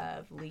part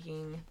of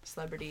leaking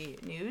celebrity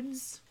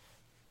nudes.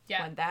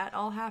 Yeah. When that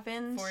all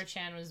happened.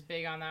 4chan was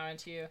big on that one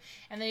too.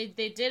 And they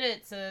did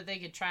it so that they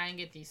could try and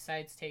get these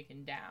sites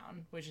taken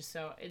down, which is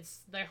so, it's,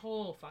 their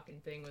whole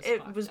fucking thing was It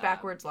fucked was up.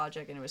 backwards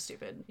logic and it was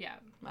stupid. Yeah.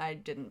 I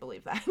didn't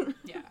believe that.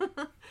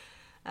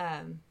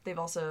 Yeah. They've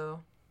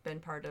also been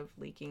part of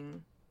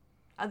leaking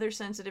other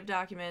sensitive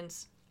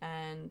documents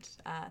and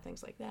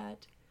things like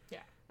that.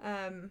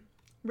 Yeah.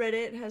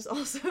 Reddit has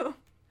also...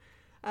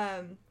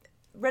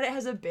 Reddit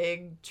has a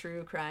big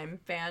true crime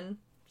fan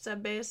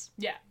sub-base.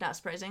 Yeah. Not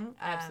surprising.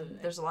 Absolutely.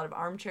 There's a lot of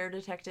armchair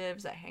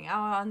detectives that hang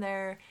out on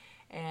there,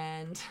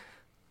 and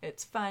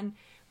it's fun,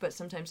 but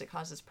sometimes it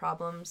causes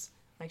problems.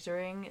 Like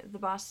during the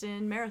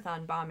Boston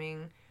Marathon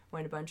bombing,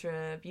 when a bunch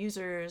of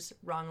users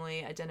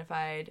wrongly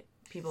identified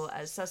people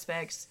as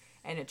suspects,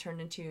 and it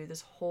turned into this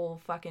whole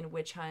fucking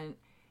witch hunt,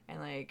 and,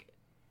 like,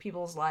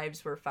 people's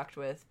lives were fucked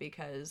with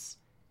because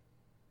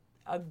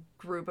a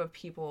group of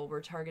people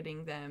were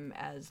targeting them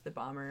as the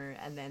bomber,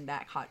 and then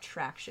that caught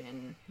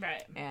traction.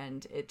 Right.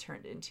 And it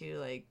turned into,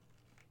 like,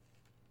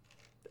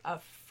 a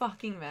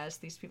fucking mess.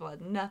 These people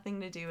had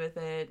nothing to do with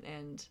it,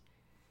 and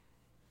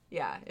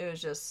yeah, it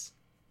was just...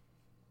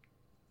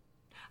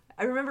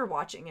 I remember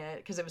watching it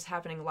because it was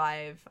happening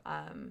live,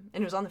 and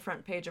it was on the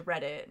front page of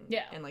Reddit.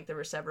 Yeah. And, like, there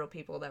were several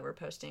people that were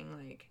posting,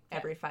 like,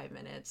 every 5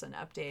 minutes an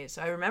update.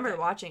 So I remember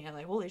watching it,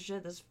 like, holy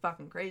shit, this is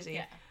fucking crazy.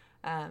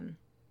 Yeah.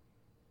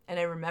 And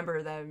I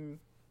remember them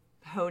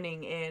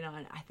honing in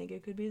on, I think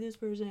it could be this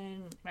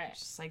person. Right.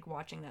 Just, like,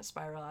 watching that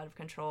spiral out of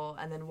control,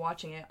 and then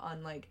watching it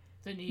on, like,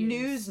 the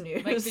news.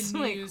 Like, the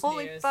like, news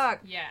holy news.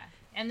 fuck. Yeah.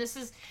 And this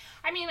is,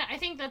 I mean, I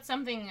think that's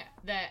something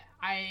that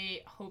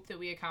I hope that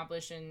we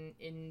accomplish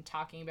in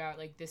talking about,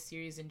 like, this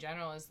series in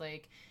general is,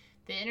 like,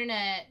 the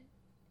internet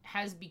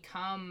has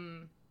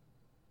become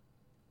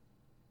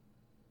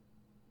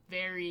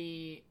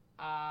very,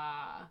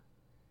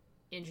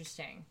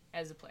 interesting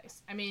as a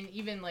place. I mean,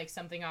 even, like,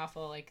 Something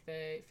Awful, like,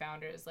 the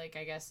founders, like,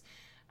 I guess,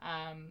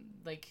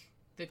 like,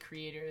 the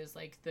creators,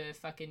 like, the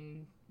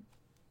fucking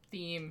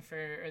theme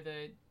for, or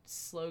the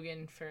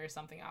slogan for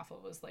Something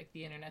Awful was, like,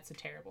 the internet's a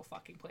terrible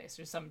fucking place,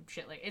 or some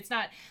shit. Like, it's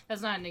not,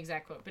 that's not an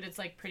exact quote, but it's,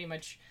 like, pretty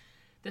much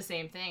the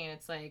same thing. And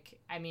it's, like,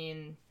 I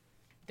mean,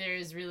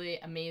 there's really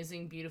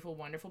amazing, beautiful,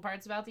 wonderful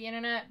parts about the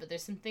internet, but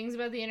there's some things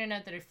about the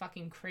internet that are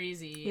fucking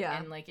crazy. Yeah.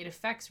 And, like, it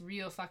affects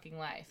real fucking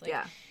life. Like,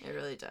 yeah, it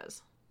really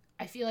does.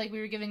 I feel like we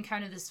were given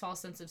kind of this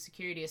false sense of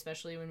security,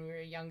 especially when we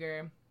were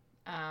younger.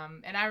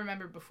 And I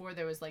remember before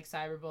there was, like,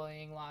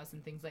 cyberbullying laws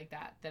and things like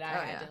that, that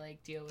I had to,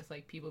 like, deal with,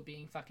 like, people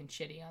being fucking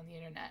shitty on the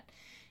internet.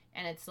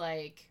 And it's,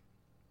 like,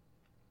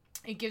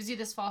 it gives you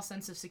this false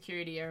sense of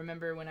security. I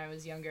remember when I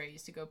was younger, I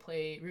used to go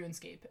play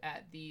RuneScape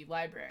at the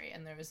library,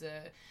 and there was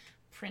a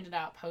printed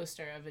out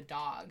poster of a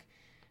dog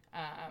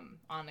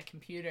on a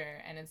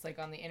computer, and it's like,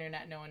 on the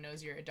internet, no one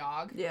knows you're a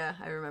dog. Yeah,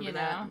 I remember you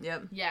that. know?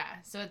 Yep. Yeah,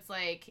 so it's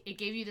like, it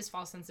gave you this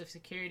false sense of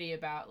security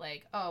about,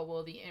 like, oh,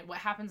 well, what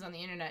happens on the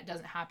internet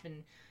doesn't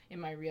happen in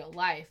my real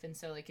life, and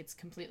so, like, it's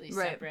completely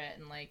separate,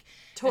 and, like,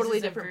 totally this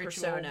is different a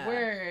virtual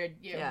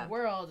persona.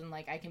 world, and,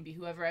 like, I can be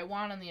whoever I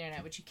want on the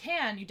internet, which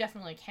you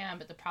definitely can,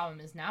 but the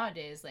problem is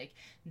nowadays, like,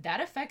 that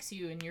affects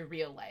you in your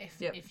real life.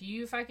 Yep. If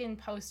you fucking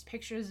post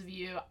pictures of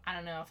you, I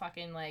don't know,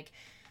 fucking, like,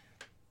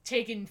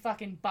 taking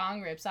fucking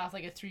bong rips off,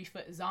 like, a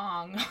 3-foot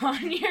zong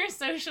on your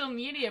social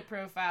media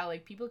profile,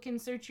 like, people can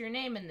search your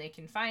name and they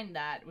can find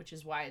that, which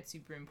is why it's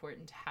super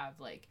important to have,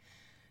 like,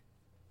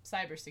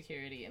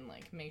 cybersecurity and,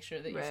 like, make sure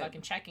that you're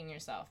fucking checking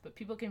yourself. But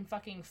people can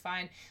fucking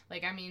find,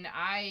 like, I mean,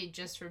 I,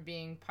 just for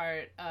being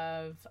part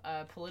of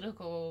a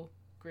political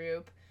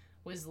group,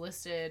 was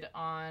listed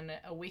on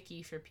a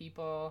wiki for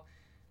people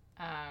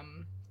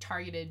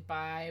targeted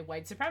by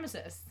white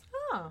supremacists.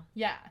 Oh.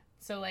 Yeah.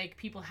 So, like,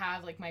 people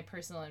have, like, my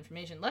personal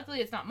information. Luckily,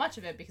 it's not much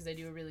of it because I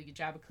do a really good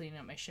job of cleaning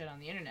up my shit on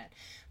the internet.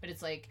 But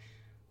it's, like,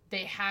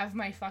 they have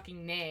my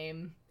fucking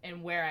name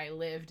and where I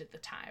lived at the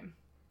time.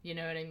 You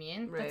know what I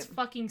mean? Right. That's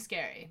fucking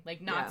scary.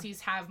 Like,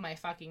 Nazis have my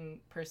fucking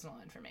personal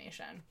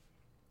information.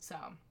 So,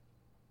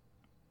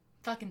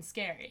 fucking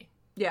scary.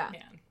 Yeah.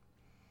 Man.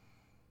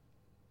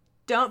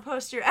 Don't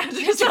post your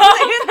address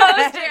Don't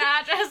post your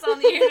address on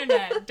the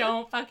internet.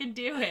 Don't fucking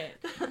do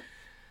it.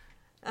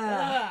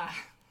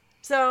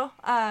 So,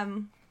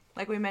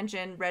 like we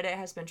mentioned, Reddit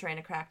has been trying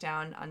to crack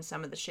down on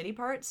some of the shitty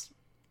parts.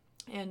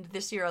 And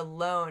this year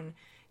alone,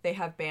 they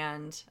have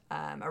banned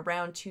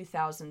around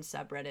 2,000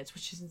 subreddits,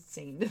 which is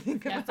insane to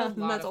think about. That's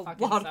a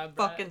lot of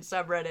fucking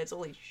subreddits.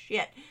 Holy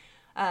shit.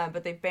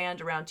 But they've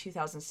banned around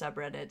 2,000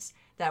 subreddits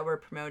that were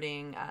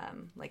promoting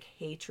like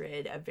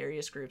hatred of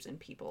various groups and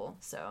people.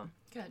 So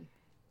good.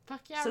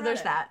 Fuck yeah. So Reddit.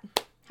 There's that.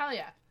 Hell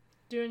yeah.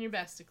 Doing your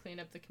best to clean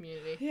up the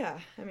community. Yeah.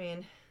 I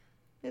mean,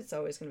 it's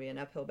always going to be an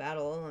uphill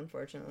battle,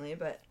 unfortunately,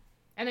 but...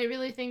 And I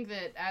really think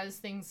that as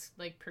things,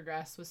 like,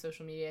 progress with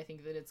social media, I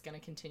think that it's going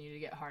to continue to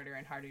get harder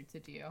and harder to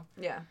do.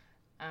 Yeah.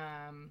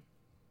 And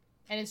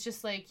it's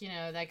just like, you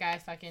know, that guy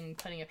fucking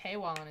putting a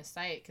paywall on his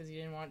site because he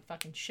didn't want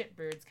fucking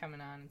shitbirds coming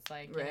on. It's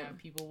like, you know,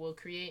 people will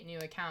create new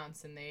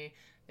accounts and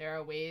there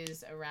are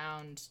ways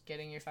around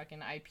getting your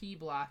fucking IP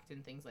blocked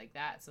and things like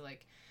that. So,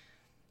 like,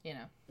 you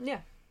know.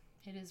 Yeah.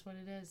 It is what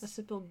it is. A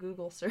simple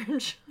Google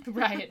search.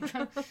 Right.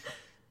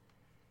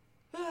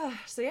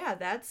 So yeah,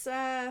 that's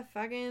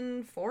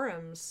fucking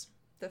forums.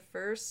 The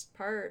first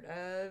part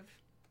of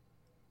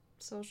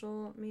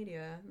social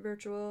media.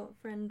 Virtual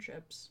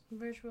friendships.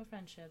 Virtual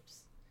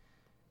friendships.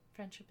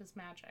 Friendship is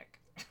magic.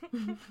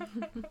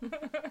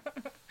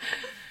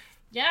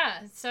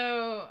 Yeah,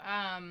 so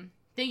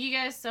thank you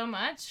guys so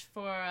much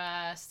for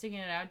sticking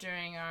it out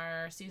during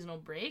our seasonal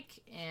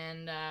break.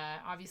 And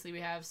obviously we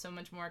have so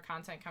much more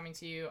content coming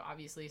to you.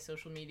 Obviously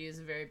social media is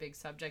a very big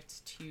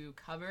subject to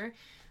cover.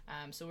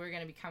 So we're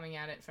going to be coming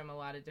at it from a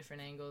lot of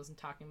different angles and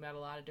talking about a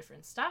lot of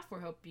different stuff. We're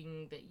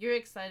hoping that you're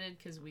excited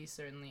because we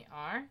certainly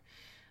are.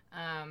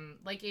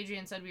 Like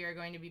Adrienne said, we are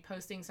going to be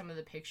posting some of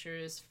the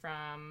pictures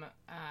from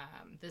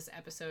this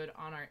episode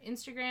on our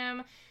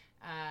Instagram.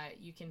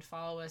 You can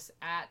follow us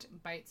at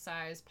Bite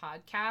Size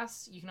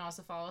Podcast. You can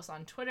also follow us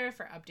on Twitter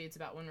for updates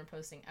about when we're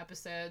posting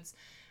episodes.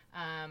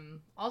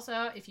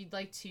 Also, if you'd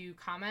like to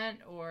comment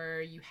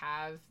or you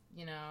have,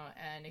 you know,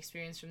 an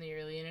experience from the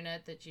early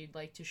internet that you'd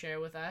like to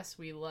share with us,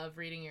 we love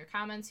reading your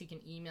comments. You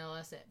can email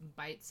us at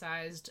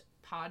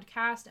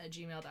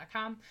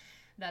bitesizedpodcast@gmail.com.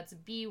 That's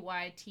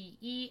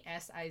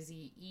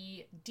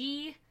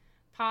BYTESIZED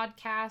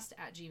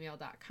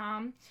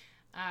podcast@gmail.com.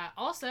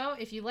 Also,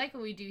 if you like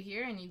what we do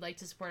here and you'd like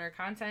to support our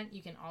content,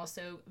 you can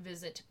also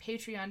visit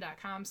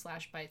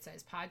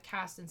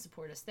patreon.com/bitesizepodcast and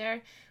support us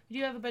there. We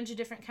do have a bunch of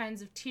different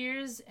kinds of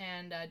tiers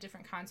and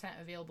different content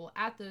available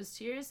at those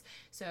tiers.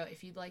 So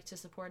if you'd like to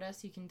support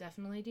us, you can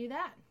definitely do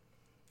that.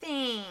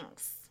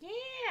 Thanks.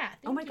 Yeah.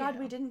 Oh my god,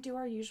 we didn't do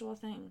our usual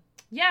thing.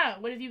 Yeah,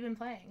 what have you been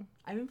playing?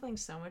 I've been playing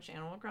so much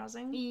Animal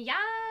Crossing. Yeah.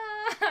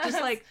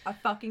 Just like a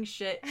fucking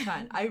shit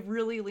ton. I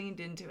really leaned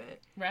into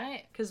it.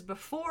 Right. Because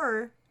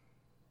before,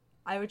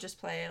 I would just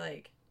play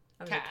like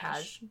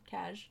cash.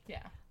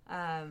 Yeah.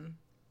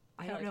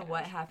 I don't know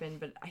what happened,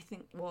 but I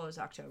think, well, it was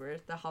October.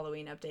 The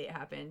Halloween update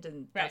happened,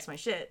 and that's my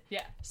shit.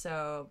 Yeah.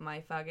 So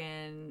my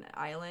fucking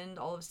island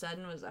all of a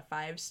sudden was a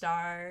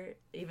 5-star,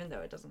 even though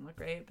it doesn't look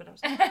great, but I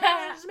was like,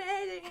 oh, it's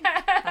amazing.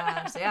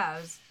 So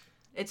yeah,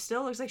 it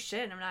still looks like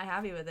shit, and I'm not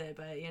happy with it,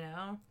 but, you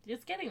know.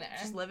 It's getting there.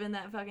 Just living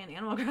that fucking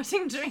Animal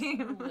Crossing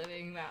dream.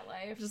 Living that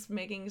life. Just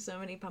making so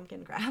many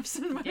pumpkin crafts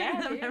and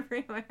putting them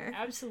everywhere.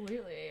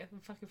 Absolutely. I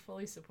fucking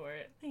fully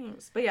support.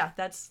 Thanks. But yeah,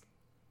 that's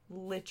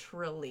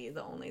literally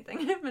the only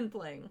thing I've been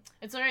playing.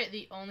 It's alright,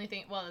 the only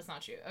thing, well, that's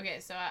not true. Okay,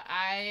 so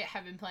I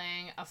have been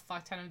playing a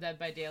fuck ton of Dead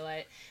by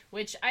Daylight,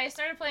 which I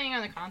started playing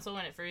on the console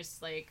when it first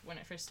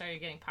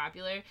started getting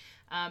popular,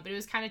 but it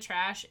was kind of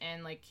trash,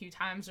 and like queue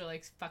times are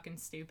like fucking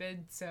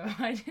stupid, so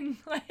I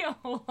didn't play a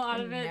whole lot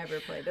of it. Never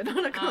played it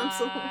on a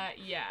console.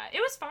 Yeah, it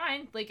was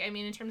fine. Like, I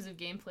mean, in terms of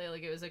gameplay,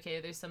 like, it was okay.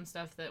 There's some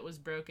stuff that was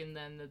broken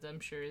then that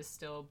I'm sure is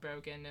still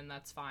broken, and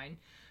that's fine.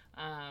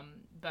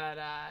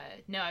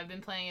 No, I've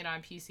been playing it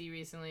on PC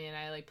recently, and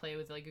I like play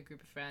with like a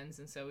group of friends,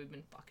 and so we've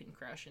been fucking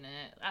crushing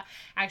it.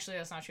 Actually,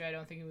 that's not true. I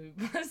don't think we've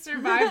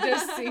survived a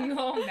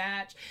single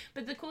match.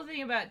 But the cool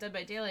thing about Dead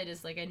by Daylight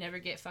is like I never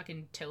get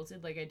fucking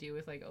tilted like I do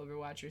with like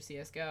Overwatch or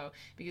CS:GO,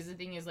 because the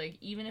thing is like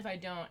even if I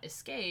don't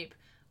escape,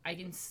 I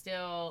can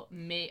still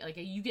make, like,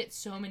 you get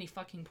so many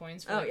fucking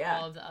points for like,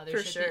 all of the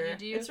other shit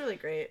that you do. It's really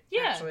great,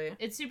 actually.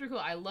 It's super cool.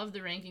 I love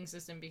the ranking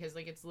system because,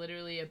 like, it's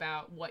literally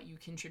about what you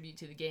contribute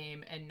to the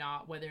game and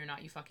not whether or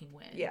not you fucking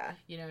win. Yeah.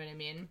 You know what I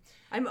mean?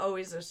 I'm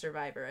always a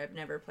survivor. I've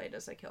never played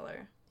as a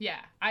killer.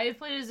 Yeah. I've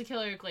played as a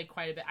killer, like,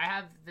 quite a bit. I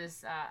have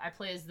this, I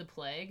play as the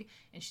Plague,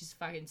 and she's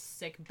fucking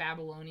sick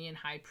Babylonian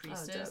high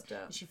priestess.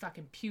 Dope. And she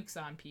fucking pukes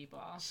on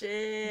people.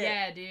 Shit.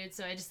 Yeah, dude.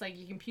 So I just, like,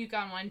 you can puke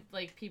on one,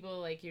 like, people,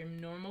 like, your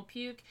normal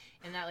puke,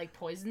 and that, like,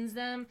 poisons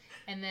them.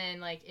 And then,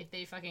 like, if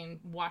they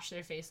fucking wash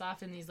their face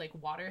off in these, like,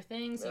 water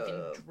things, you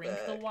can drink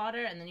the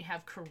water, and then you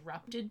have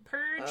corrupted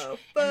purge.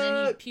 And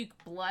then you puke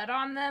blood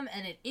on them,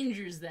 and it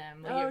injures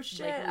them. Like,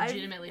 shit. Like,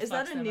 legitimately is fucks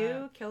that a them new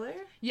up. killer?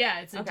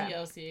 Yeah, it's a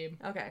DLC.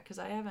 Okay, because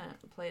I haven't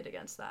played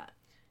against that.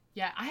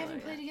 Yeah, I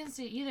haven't played against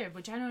it either,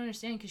 which I don't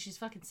understand because she's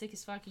fucking sick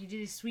as fuck. You do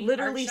these sweet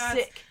literally arc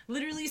shots. sick.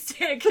 Literally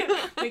sick.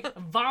 Like,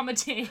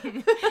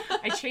 vomiting.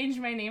 I changed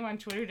my name on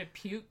Twitter to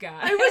Puke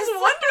Goddess. I was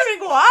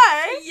wondering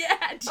why.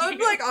 Yeah, dude. I was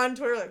like on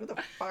Twitter, like, what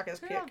the fuck is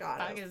Puke What the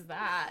Goddess? fuck is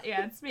that?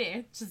 Yeah, it's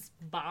me. Just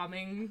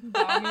bombing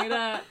it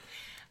up.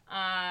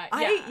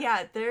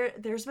 Yeah.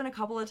 There's been a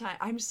couple of times.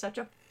 I'm such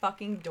a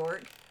fucking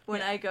dork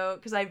when I go,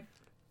 because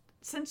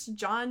since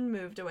John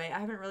moved away, I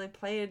haven't really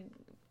played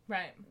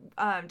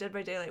Dead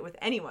by Daylight with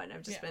anyone.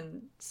 I've just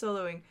been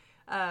soloing.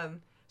 So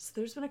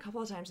there's been a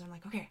couple of times I'm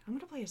like, okay, I'm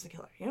gonna play as the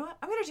killer. You know what?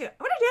 I'm gonna do it.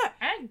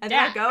 And then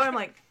I go and I'm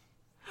like,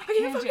 I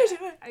can't fucking do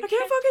it. I can't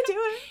fucking do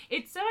it.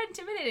 It's so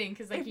intimidating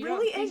because like it you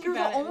really don't think is. You're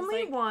about the it.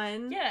 only like,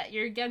 one. Yeah,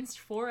 you're against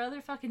 4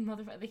 other fucking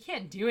motherfuckers. They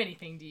can't do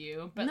anything to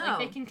you, but like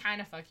they can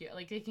kind of fuck you.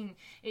 Like they do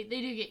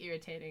get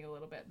irritating a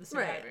little bit, the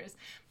survivors. Right.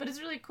 But it's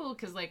really cool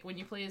because like when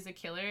you play as a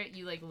killer,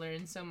 you like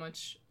learn so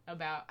much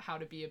about how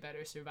to be a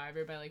better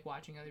survivor by like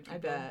watching other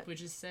people,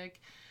 which is sick.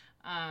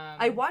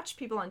 I watch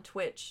people on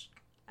Twitch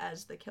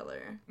as the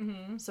killer,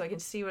 so I can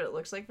see what it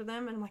looks like for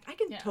them, and I'm like, I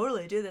can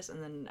totally do this,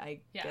 and then I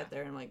get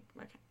there and I'm like,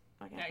 I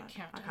can't do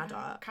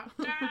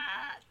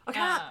it.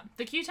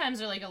 The queue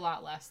times are like a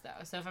lot less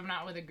though, so if I'm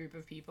not with a group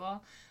of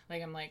people,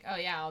 like I'm like, oh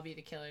yeah, I'll be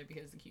the killer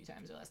because the queue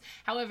times are less.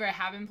 However, I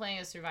have been playing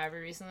as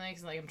Survivor recently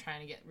because like I'm trying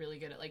to get really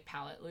good at like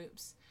pallet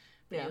loops.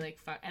 Yeah. Like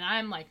and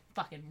I'm like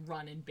fucking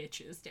running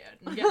bitches, dude.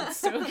 I'm getting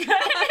so good.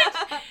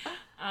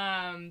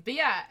 But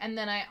yeah, and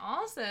then I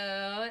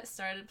also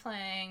started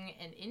playing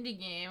an indie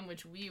game,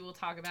 which we will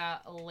talk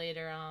about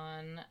later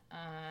on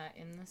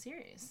in the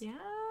series. Yeah.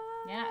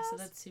 Yeah, so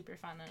that's super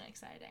fun and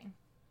exciting.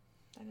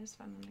 That is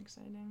fun and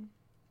exciting.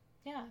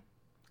 Yeah.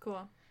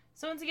 Cool.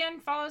 So once again,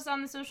 follow us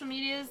on the social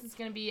medias. It's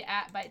going to be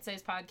at Bite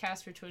Size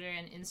Podcast for Twitter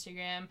and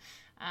Instagram.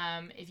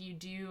 If you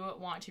do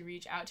want to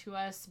reach out to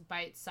us,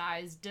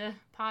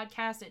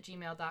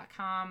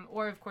 bitesizedpodcast@gmail.com,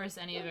 or of course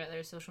any of our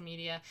other social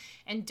media.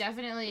 And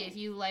definitely if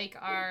you like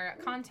our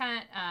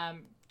content,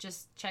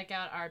 just check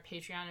out our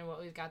Patreon and what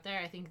we've got there.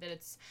 I think that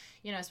it's,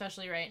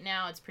 especially right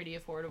now, it's pretty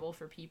affordable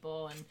for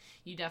people, and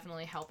you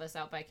definitely help us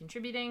out by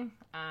contributing.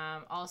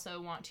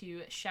 Also want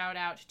to shout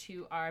out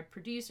to our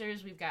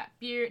producers. We've got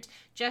Beert,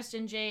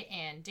 Justin J,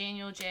 and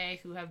Daniel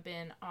J, who have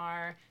been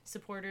our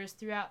supporters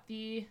throughout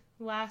the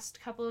last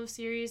couple of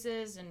series,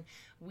 and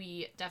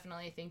we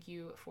definitely thank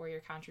you for your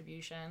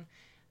contribution.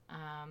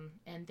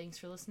 And thanks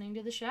for listening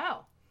to the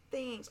show.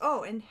 Thanks.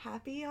 Oh, and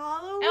happy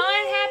Halloween! Oh,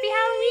 and happy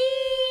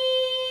Halloween!